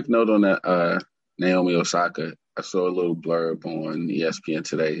 quick note on that Naomi Osaka. I saw a little blurb on ESPN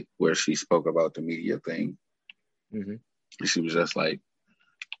today where she spoke about the media thing. Mm-hmm. And she was just like,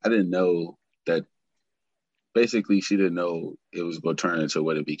 I didn't know that. Basically, she didn't know it was going to turn into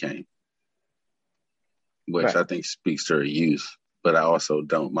what it became, which right. I think speaks to her youth. But I also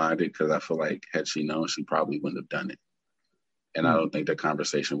don't mind it because I feel like had she known, she probably wouldn't have done it. And I don't think the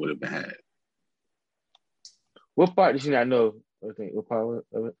conversation would have been had. What part did she not know? What part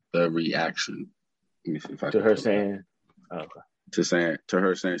of it? The reaction. Let me see if I To can her pull it saying, up. To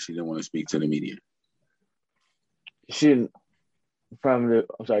her saying she didn't want to speak to the media. she didn't. The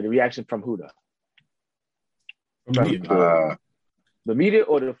reaction from who though? From the media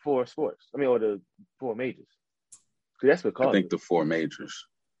or the 4 sports? I mean, or the 4 majors? That's what caused I think the 4 majors.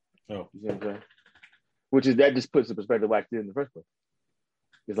 Oh, you know what I'm saying? Which is that just puts the perspective why she did in the first place.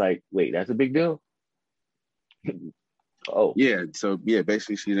 It's like, wait, that's a big deal. Oh, yeah. So yeah,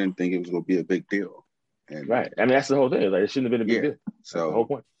 basically, she didn't think it was going to be a big deal. And, right. I mean, that's the whole thing. Like, it shouldn't have been a big deal. So that's the whole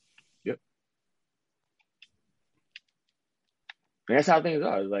point. Yep. And that's how things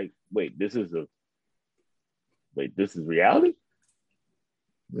are. It's like, wait, this is reality?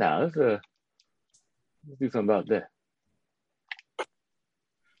 Nah, let's do something about that.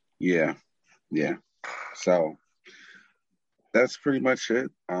 Yeah. So that's pretty much it.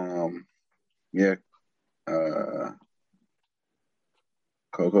 Yeah.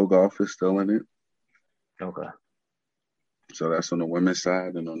 Coco Gauff is still in it. Okay. So that's on the women's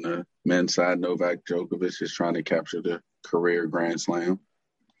side, and on the men's side, Novak Djokovic is trying to capture the career Grand Slam.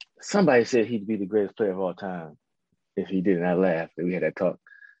 Somebody said he'd be the greatest player of all time if he did, and I laughed. And we had that talk.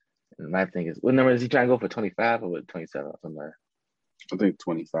 And my thing is, what number is he trying to go for? 25 or what? 27 or something? I think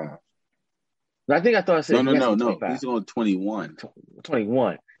 25. No, I thought I said no. He's going 21.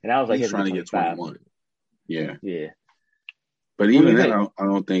 21, and I was like, he's trying to get 21. Yeah. But even then, I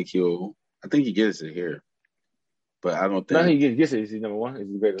don't think he'll. I think he gets it here, but I don't think. No, he gets it. Is he number 1? Is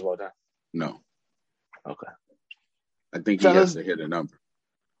he the greatest of all time? No. Okay. I think he has to hit a number.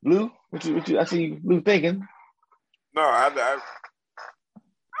 Blue, what you? I see Blue thinking. No, I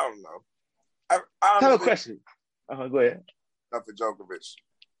don't know. I have a question. Go ahead. Not for Djokovic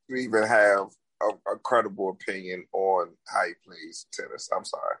to even have a credible opinion on how he plays tennis. I'm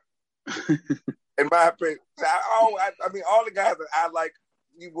sorry. In my opinion, I mean, all the guys that I like,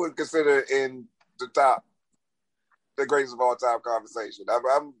 you would consider in the top, the greatest of all time conversation.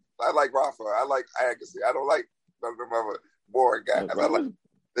 I like Rafa. I like Agassi. I don't like none of them other boring guys. I like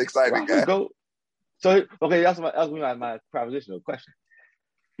the exciting guys. So, okay, that's my propositional question.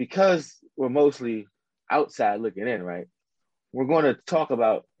 Because we're mostly outside looking in, right? We're going to talk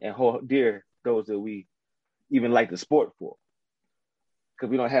about and hold dear those that we even like the sport for. Because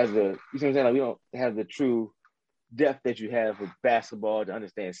we don't have the, you know what I'm saying? Like, we don't have the true depth that you have with basketball to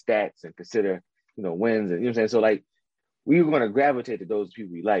understand stats and consider, wins. And, you know what I'm saying? So, like, we were going to gravitate to those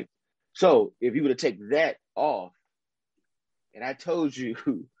people we like. So, if you were to take that off, and I told you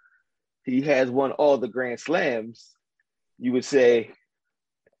he has won all the Grand Slams, you would say,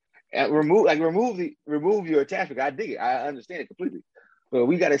 remove your attachment. I dig it. I understand it completely. But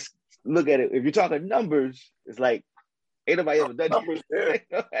we got to look at it. If you're talking numbers, it's like, ain't nobody ever done that.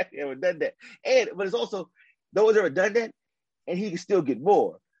 Ever done that. But it's also, those ever done that, and he can still get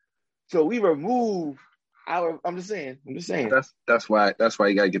more. So we remove I'm just saying. That's why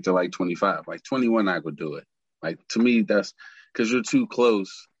you got to get to like 25. Like 21, I could do it. Like, to me, that's because you're too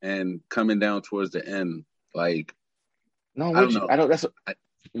close and coming down towards the end. Like, no, I don't.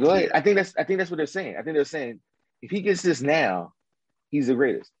 Go ahead. I think that's what they're saying. I think they're saying if he gets this now, he's the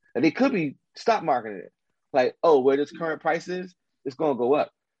greatest. And they could be stop marketing it. Like, where this current price is, it's gonna go up.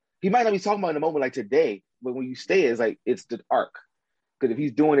 He might not be talking about in a moment like today, but when you stay, it's like it's the arc. Because if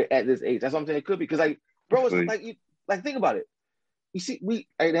he's doing it at this age, that's what I'm saying. It could be because, like, bro, it's like think about it. You see,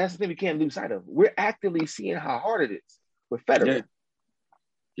 that's the thing we can't lose sight of. We're actively seeing how hard it is with Federer.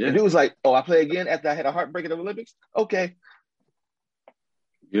 Yeah. The dude was like, I play again after I had a heartbreak at the Olympics. Okay.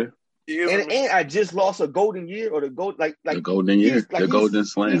 Yeah. And I just lost a golden year or the golden year, the golden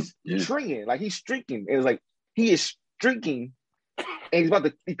slam. He's stringing, like he's streaking. And it's like he is streaking, and he's about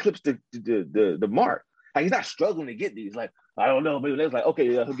to eclipse the mark. Like he's not struggling to get these. Like I don't know, maybe it's like okay,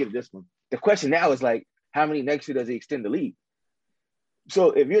 yeah, he'll get this one. The question now is like, how many next year does he extend the lead?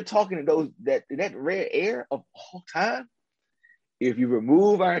 So if you're talking to those that rare air of all time, if you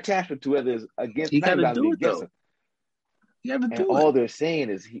remove our attachment to whether it's against, you gotta do it though. You have to do it. All they're saying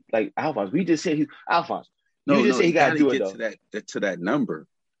is Alphonse. We just said Alphonse. You just say he got to do it though. To that number.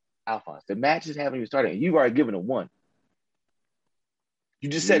 Alphonse, the matches haven't even started, and you've already given him one. You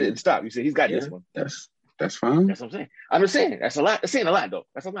just said it and stop. You said he's got this one. That's fine. That's what I'm saying. I'm just saying that's a lot. That's saying a lot though.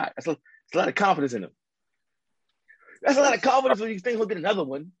 That's a lot. That's a lot of confidence in him. That's a lot of confidence when you think he'll get another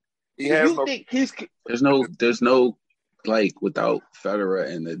one. Think he's there's no like without Federer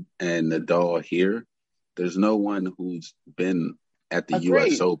and Nadal here. There's no one who's been at the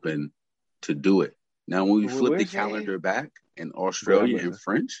U.S. Open to do it. Now, when we flip the calendar back in Australia and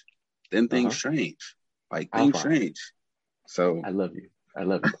French, then things change. Like, things change. So I love you.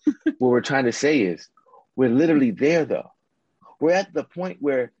 What we're trying to say is, We're literally there, though. We're at the point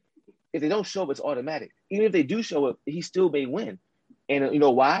where if they don't show up, it's automatic. Even if they do show up, he still may win. And you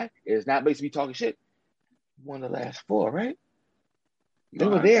know why? It's not basically talking shit. Won the last 4, right? They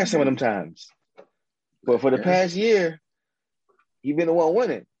were there some of them times. But for the past year, he's been the one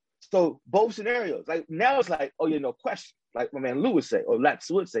winning. So both scenarios, like now it's like, oh yeah, no question. Like my man Lewis said, or Lax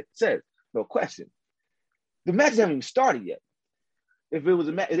would say, says, no question. The matches haven't even started yet. If it was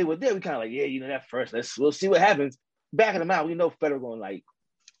a match, if they were there, we kind of like, yeah, you know, that first, we'll see what happens. Backing them out, we know Federer going to like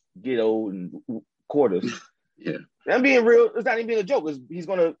get old in quarters. Yeah. I'm being real. It's not even being a joke. He's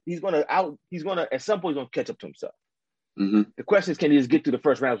gonna at some point he's gonna catch up to himself. Mm-hmm. The question is, can he just get through the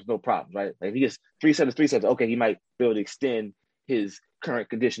first round with no problems, right? Like if he gets 3 sets, okay, he might be able to extend his current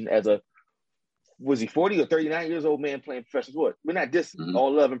condition as was he 40 or 39 years old man playing professional sport? We're not distant. Mm-hmm.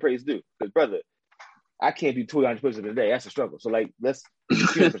 All love and praise due. Because brother, I can't do 200 push-ups a day. That's a struggle. So like, let's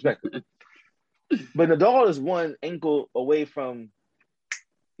keep it in perspective. But Nadal is one ankle away from,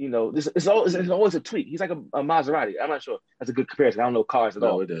 you know, it's always a tweak. He's like a Maserati. I'm not sure that's a good comparison. I don't know cars at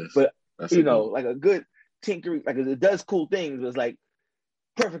all. It is. But that's you know, like a good tinkering, like it does cool things, but it's like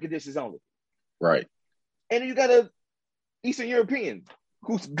perfect conditions only. Right. And then you got a Eastern European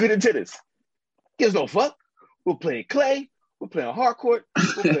who's good at tennis. Gives no fuck. We're playing clay. We're playing hard court.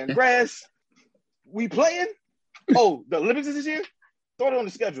 We're playing grass. We playing? Oh, the Olympics is this year? Throw it on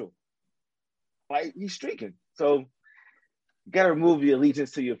the schedule. Like, he's streaking. So, you got to remove the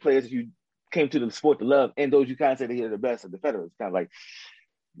allegiance to your players if you came to the sport to love, and those you kind of say they're the best of the Federer. It's kind of like,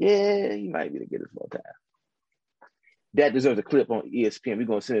 yeah, he might be the greatest of all time. That deserves a clip on ESPN. We're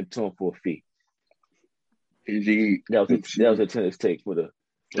going to send it to him for a fee. Indeed. That was a tennis take for the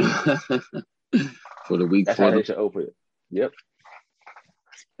for the week. That's how they should open it. Yep.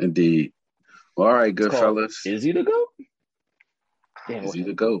 Indeed. Well, all right, good fellas. Is he the GOAT? Damn, is he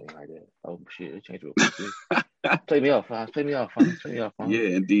the GOAT? Right there. Oh shit! It changed real quick. Play me off, Fonz. Play me off, Fonz.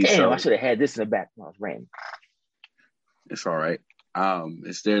 Yeah, indeed. Damn, so. I should have had this in the back when I was ranting. It's all right.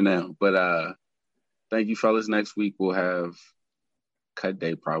 It's there now. But thank you, fellas. Next week we'll have cut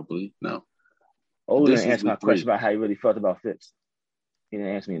day probably. No. Oh, you didn't answer my question about how you really felt about Fitz. He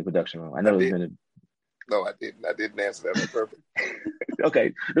didn't answer me in the production room. I know it's been No, I didn't. I didn't answer that. That's perfect.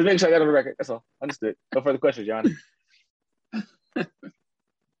 Okay. Just make sure I got on the record. That's all. Understood. No further questions, John.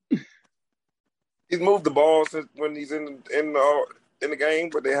 He's moved the ball since when he's in the game,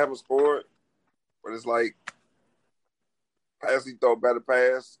 but they haven't scored. But it's like pass, he throw a better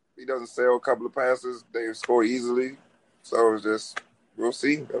pass. He doesn't sell a couple of passes. They score easily. So it's just we'll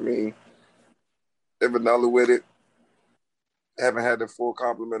see. I mean, they're vanilla with it. Haven't had the full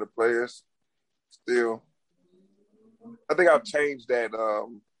complement of players. Still, I think I've changed that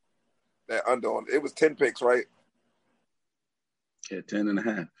under on. It was 10 picks, right? Yeah,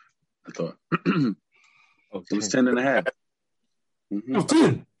 10.5. I thought it was 10.5. Mm-hmm. Oh,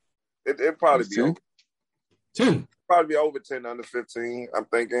 10. It'd probably be 10. over 10. Probably be over 10, under 15. I'm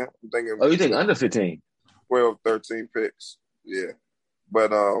thinking. Oh, you think under 15? 12, 13 picks. Yeah,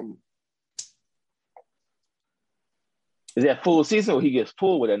 but is that full season or he gets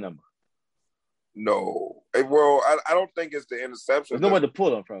pulled with that number? No. Well, I don't think it's the interception. There's nowhere to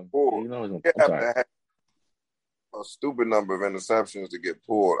pull them from. You know, you have to have a stupid number of interceptions to get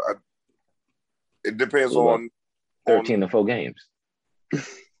pulled. It depends on 13 to 4 games.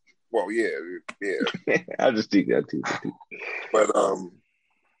 Well, yeah. I'll just think that too. But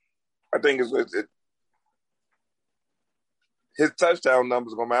I think it's his touchdown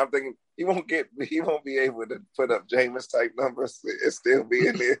numbers going. I'm thinking he won't be able to put up Jameis type numbers. It still be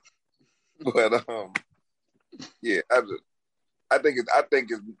in there. But yeah, I think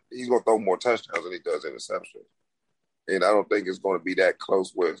he's gonna throw more touchdowns than he does interceptions, and I don't think it's gonna be that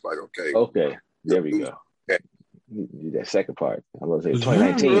close where it's like okay, there we go. Okay, that second part. I'm gonna say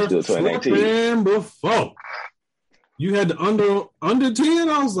 2019 still 2019. Before you had the under 10,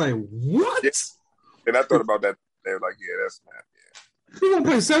 I was like, what? Yeah. And I thought about that. They were like, yeah, that's not. Yeah. You gonna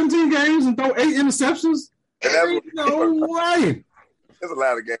play 17 games and throw 8 interceptions? And no way. There's a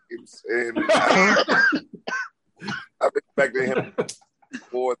lot of games, and I've expected him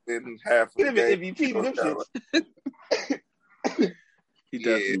more than half of the game. He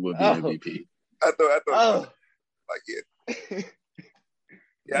definitely would be MVP. I thought like it.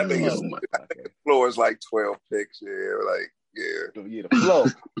 Yeah, I think the floor is like 12 picks. Yeah, the flow.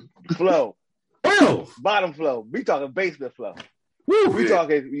 12. Bottom flow. We talking basement flow. We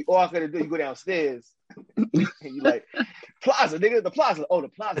talking. All I could do, you go downstairs and you like Plaza, nigga. The Plaza. Oh, the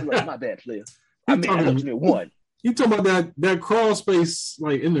Plaza. Like, my bad, player. I mean, I was one. You talking about that crawl space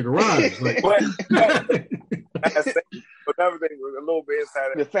like in the garage? Like. But everything was a little bit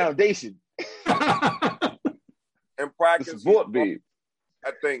inside the foundation. In practice, Support big.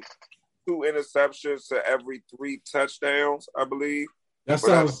 I think 2 interceptions to every 3 touchdowns, I believe. That's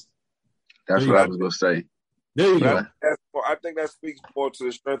what I was going to say. There you go. I think that speaks more to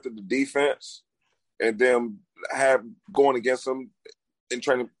the strength of the defense and them going against them in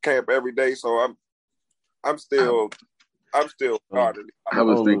training camp every day. So I'm still guarded. I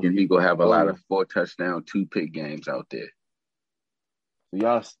was thinking he gonna have a lot of 4 touchdown, 2 pick games out there.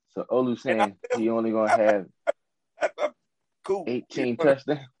 So Olu saying he only gonna have cool 18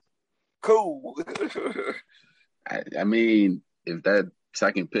 touchdowns. Cool. I mean, if that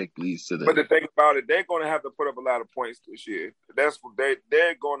second pick leads to But the thing about it, they're going to have to put up a lot of points this year. That's what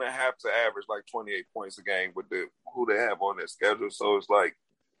they're going to have to average like 28 points a game with who they have on their schedule. So it's like,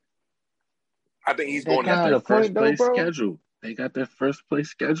 I think he's going to have their first place schedule. They got their first place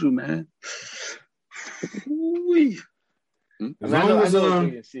schedule, man. As long as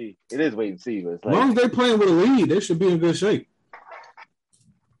wait and see. It is wait and see, but it's like, as long as they're playing with a lead, they should be in good shape.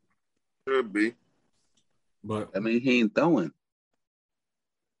 Should be. But I mean, he ain't throwing.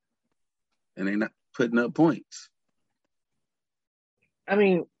 And they're not putting up points. I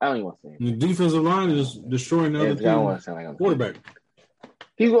mean, I don't even want to say anything. The defensive line is destroying the other team. Quarterback.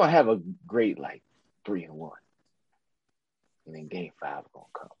 He's going to have a great, 3-1. And then game 5 is going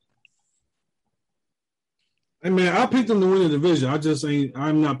to come. Hey, man, I picked them to win the division.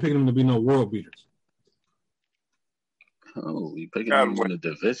 I'm not picking them to be no world beaters. Oh, you picking them to win the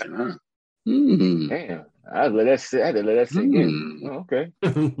division, huh? Damn. I had to let that sink in. Oh, okay.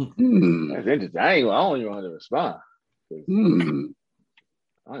 That's interesting. I don't even know how to respond. I don't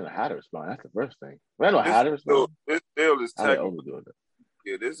know how to respond. That's the first thing. I don't know how to respond. This deal is technical.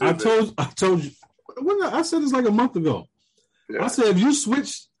 Yeah, I told you. I said this like a month ago. Yeah. I said if you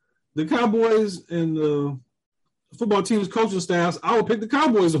switch the Cowboys and the football team's coaching staffs, I would pick the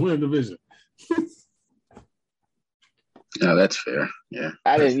Cowboys to win the division. No, that's fair. Yeah.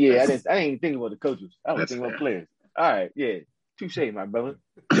 I didn't think about the coaches. I was thinking about players. All right, yeah. Touche, my brother.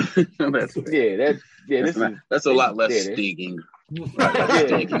 That's fair. That's a lot less stinging.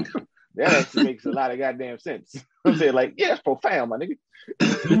 That actually makes a lot of goddamn sense. I'm saying, that's profound, my nigga.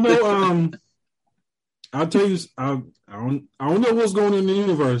 I'll tell you, I don't know what's going on in the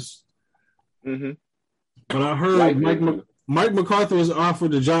universe. Mm-hmm. But I heard Mike McCarthy was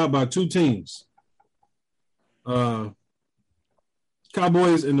offered the job by 2 teams.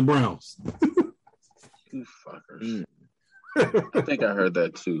 Cowboys and the Browns. You fuckers. I think I heard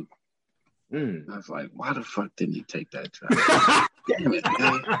that too. I was like, why the fuck didn't he take that job? Damn it,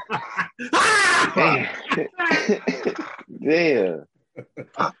 man. Damn.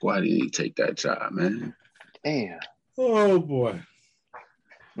 Fuck, why didn't he take that job, man? Damn. Oh, boy.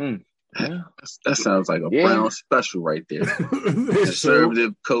 That sounds like a Brown special right there.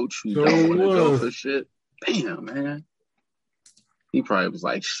 Conservative coach who don't want to go for shit. Damn, man. He probably was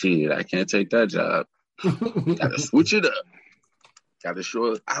like, shit, I can't take that job. Gotta switch it up. Gotta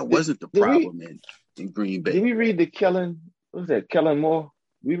show I wasn't the problem in Green Bay. Did we read Kellen Moore?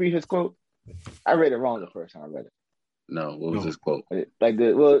 We read his quote? I read it wrong the first time I read it. No, what was his quote?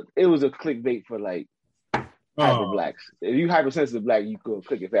 It was a clickbait for hyper blacks. If you hypersensitive black, you could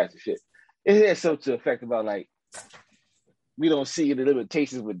click it fast as shit. It had something to effect about we don't see the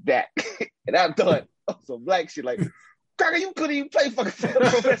limitations with that. And I thought, some black shit Cracker, you couldn't even play fucking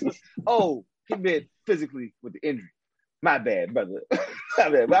professional. Oh, he meant physically with the injury. My bad, brother. My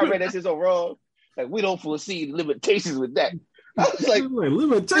bad. But I read that shit so wrong. We don't foresee the limitations with that. I was like,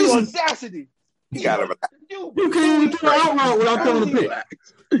 limitations? Audacity. You got it. You can't even throw out route without throwing a pick.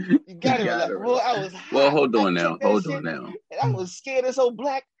 You got it. Hold on now. And I was scared as so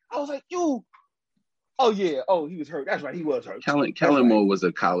black. I was like, you. Oh, yeah. Oh, he was hurt. That's right. He was hurt. Kellen Moore was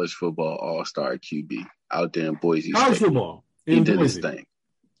a college football all-star QB out there in Boise College State. Football. He did his thing.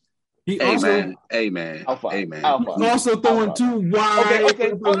 Hey, man. Alpha. Also throwing 2 wide.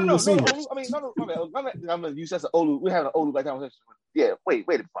 Okay. No. I'm going to use that as an Olu. We're having an Olu conversation. Yeah, wait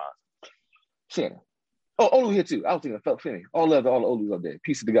a minute. Shannon. Oh, Olu here too. I was thinking of Felt Finney. All the Olus up there.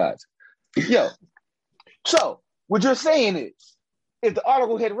 Peace of the gods. Yo. So, what you're saying is, if the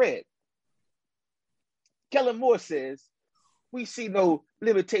article had read, Kellen Moore says, we see no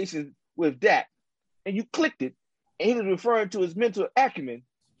limitations with Dak, and you clicked it, and he was referring to his mental acumen,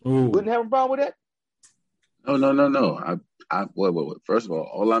 wouldn't have a problem with that? No. Wait. First of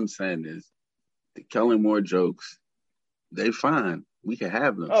all I'm saying is the Kellen Moore jokes, they're fine. We can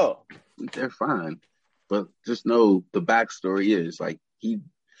have them. Oh. They're fine. But just know the backstory is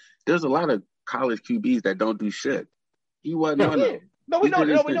there's a lot of college QBs that don't do shit. He wasn't one of them. No, we know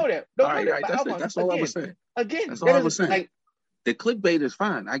that. All right, that's all I was saying. Again, that's all I was saying. the clickbait is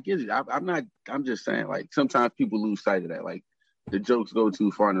fine. I get it. I'm just saying, like, sometimes people lose sight of that. Like, the jokes go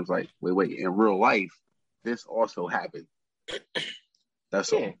too far, and it's like, wait. In real life, this also happened.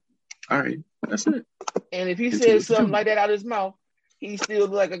 That's all. All right. That's it. And if he says something like that out of his mouth, he still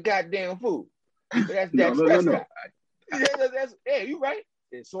look like a goddamn fool. But that's Dak Prescott. Yeah, you right.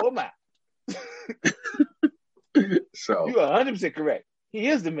 And so am I. So you are 100% correct. He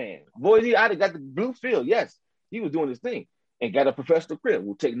is the man. Boy, I'd have got the blue field. Yes, he was doing his thing and got a professional career.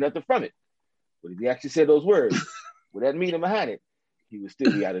 We'll take nothing from it. But if he actually said those words with that meaning behind it, he would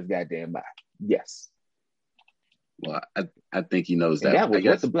still be out of his goddamn mind. Yes. Well, I think he knows that. And that was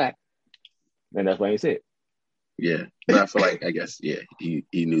what the black. And that's why he said. Yeah. But I feel like, I guess, yeah, he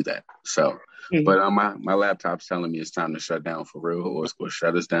knew that. So, but my laptop's telling me it's time to shut down for real, or it's going to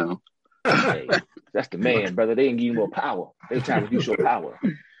shut us down. Hey, that's the man, brother. They didn't give you more power. They trying to use your power.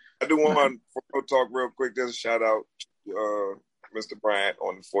 I do want to talk real quick. Just a shout out to Mr. Bryant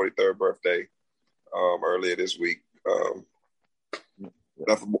on his 43rd birthday earlier this week.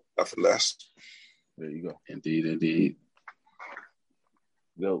 Nothing more, nothing less. There you go. Indeed.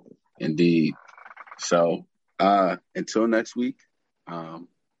 Go. Indeed. So, until next week,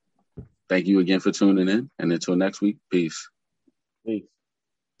 thank you again for tuning in. And until next week, peace. Peace.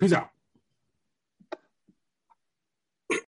 Peace out.